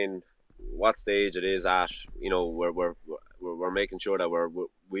playing, what stage it is at, we're making sure that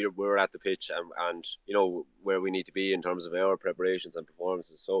we're at the pitch, and where we need to be in terms of our preparations and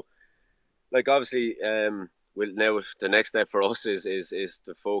performances. So, like, obviously, now the next step for us is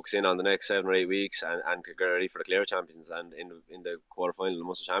to focus in on the next 7 or 8 weeks, and to get ready for the Clare Champions, and in the quarter final of the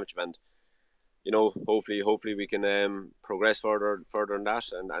Munster Championship, and hopefully we can progress further than that,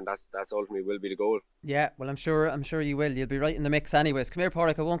 and that's ultimately will be the goal. Yeah, well, I'm sure you will. You'll be right in the mix anyways. Come here,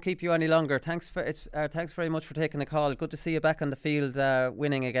 Pauric, I won't keep you any longer. Thanks very much for taking the call. Good to see you back on the field,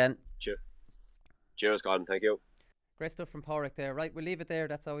 winning again. Cheers, Colin. Thank you. Great stuff from Pauric there. Right, we'll leave it there.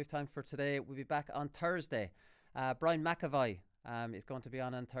 That's all we've time for today. We'll be back on Thursday. Brian McAvoy is going to be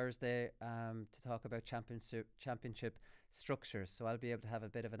on Thursday to talk about championship structures. So I'll be able to have a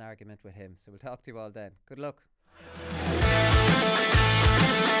bit of an argument with him. So we'll talk to you all then. Good luck.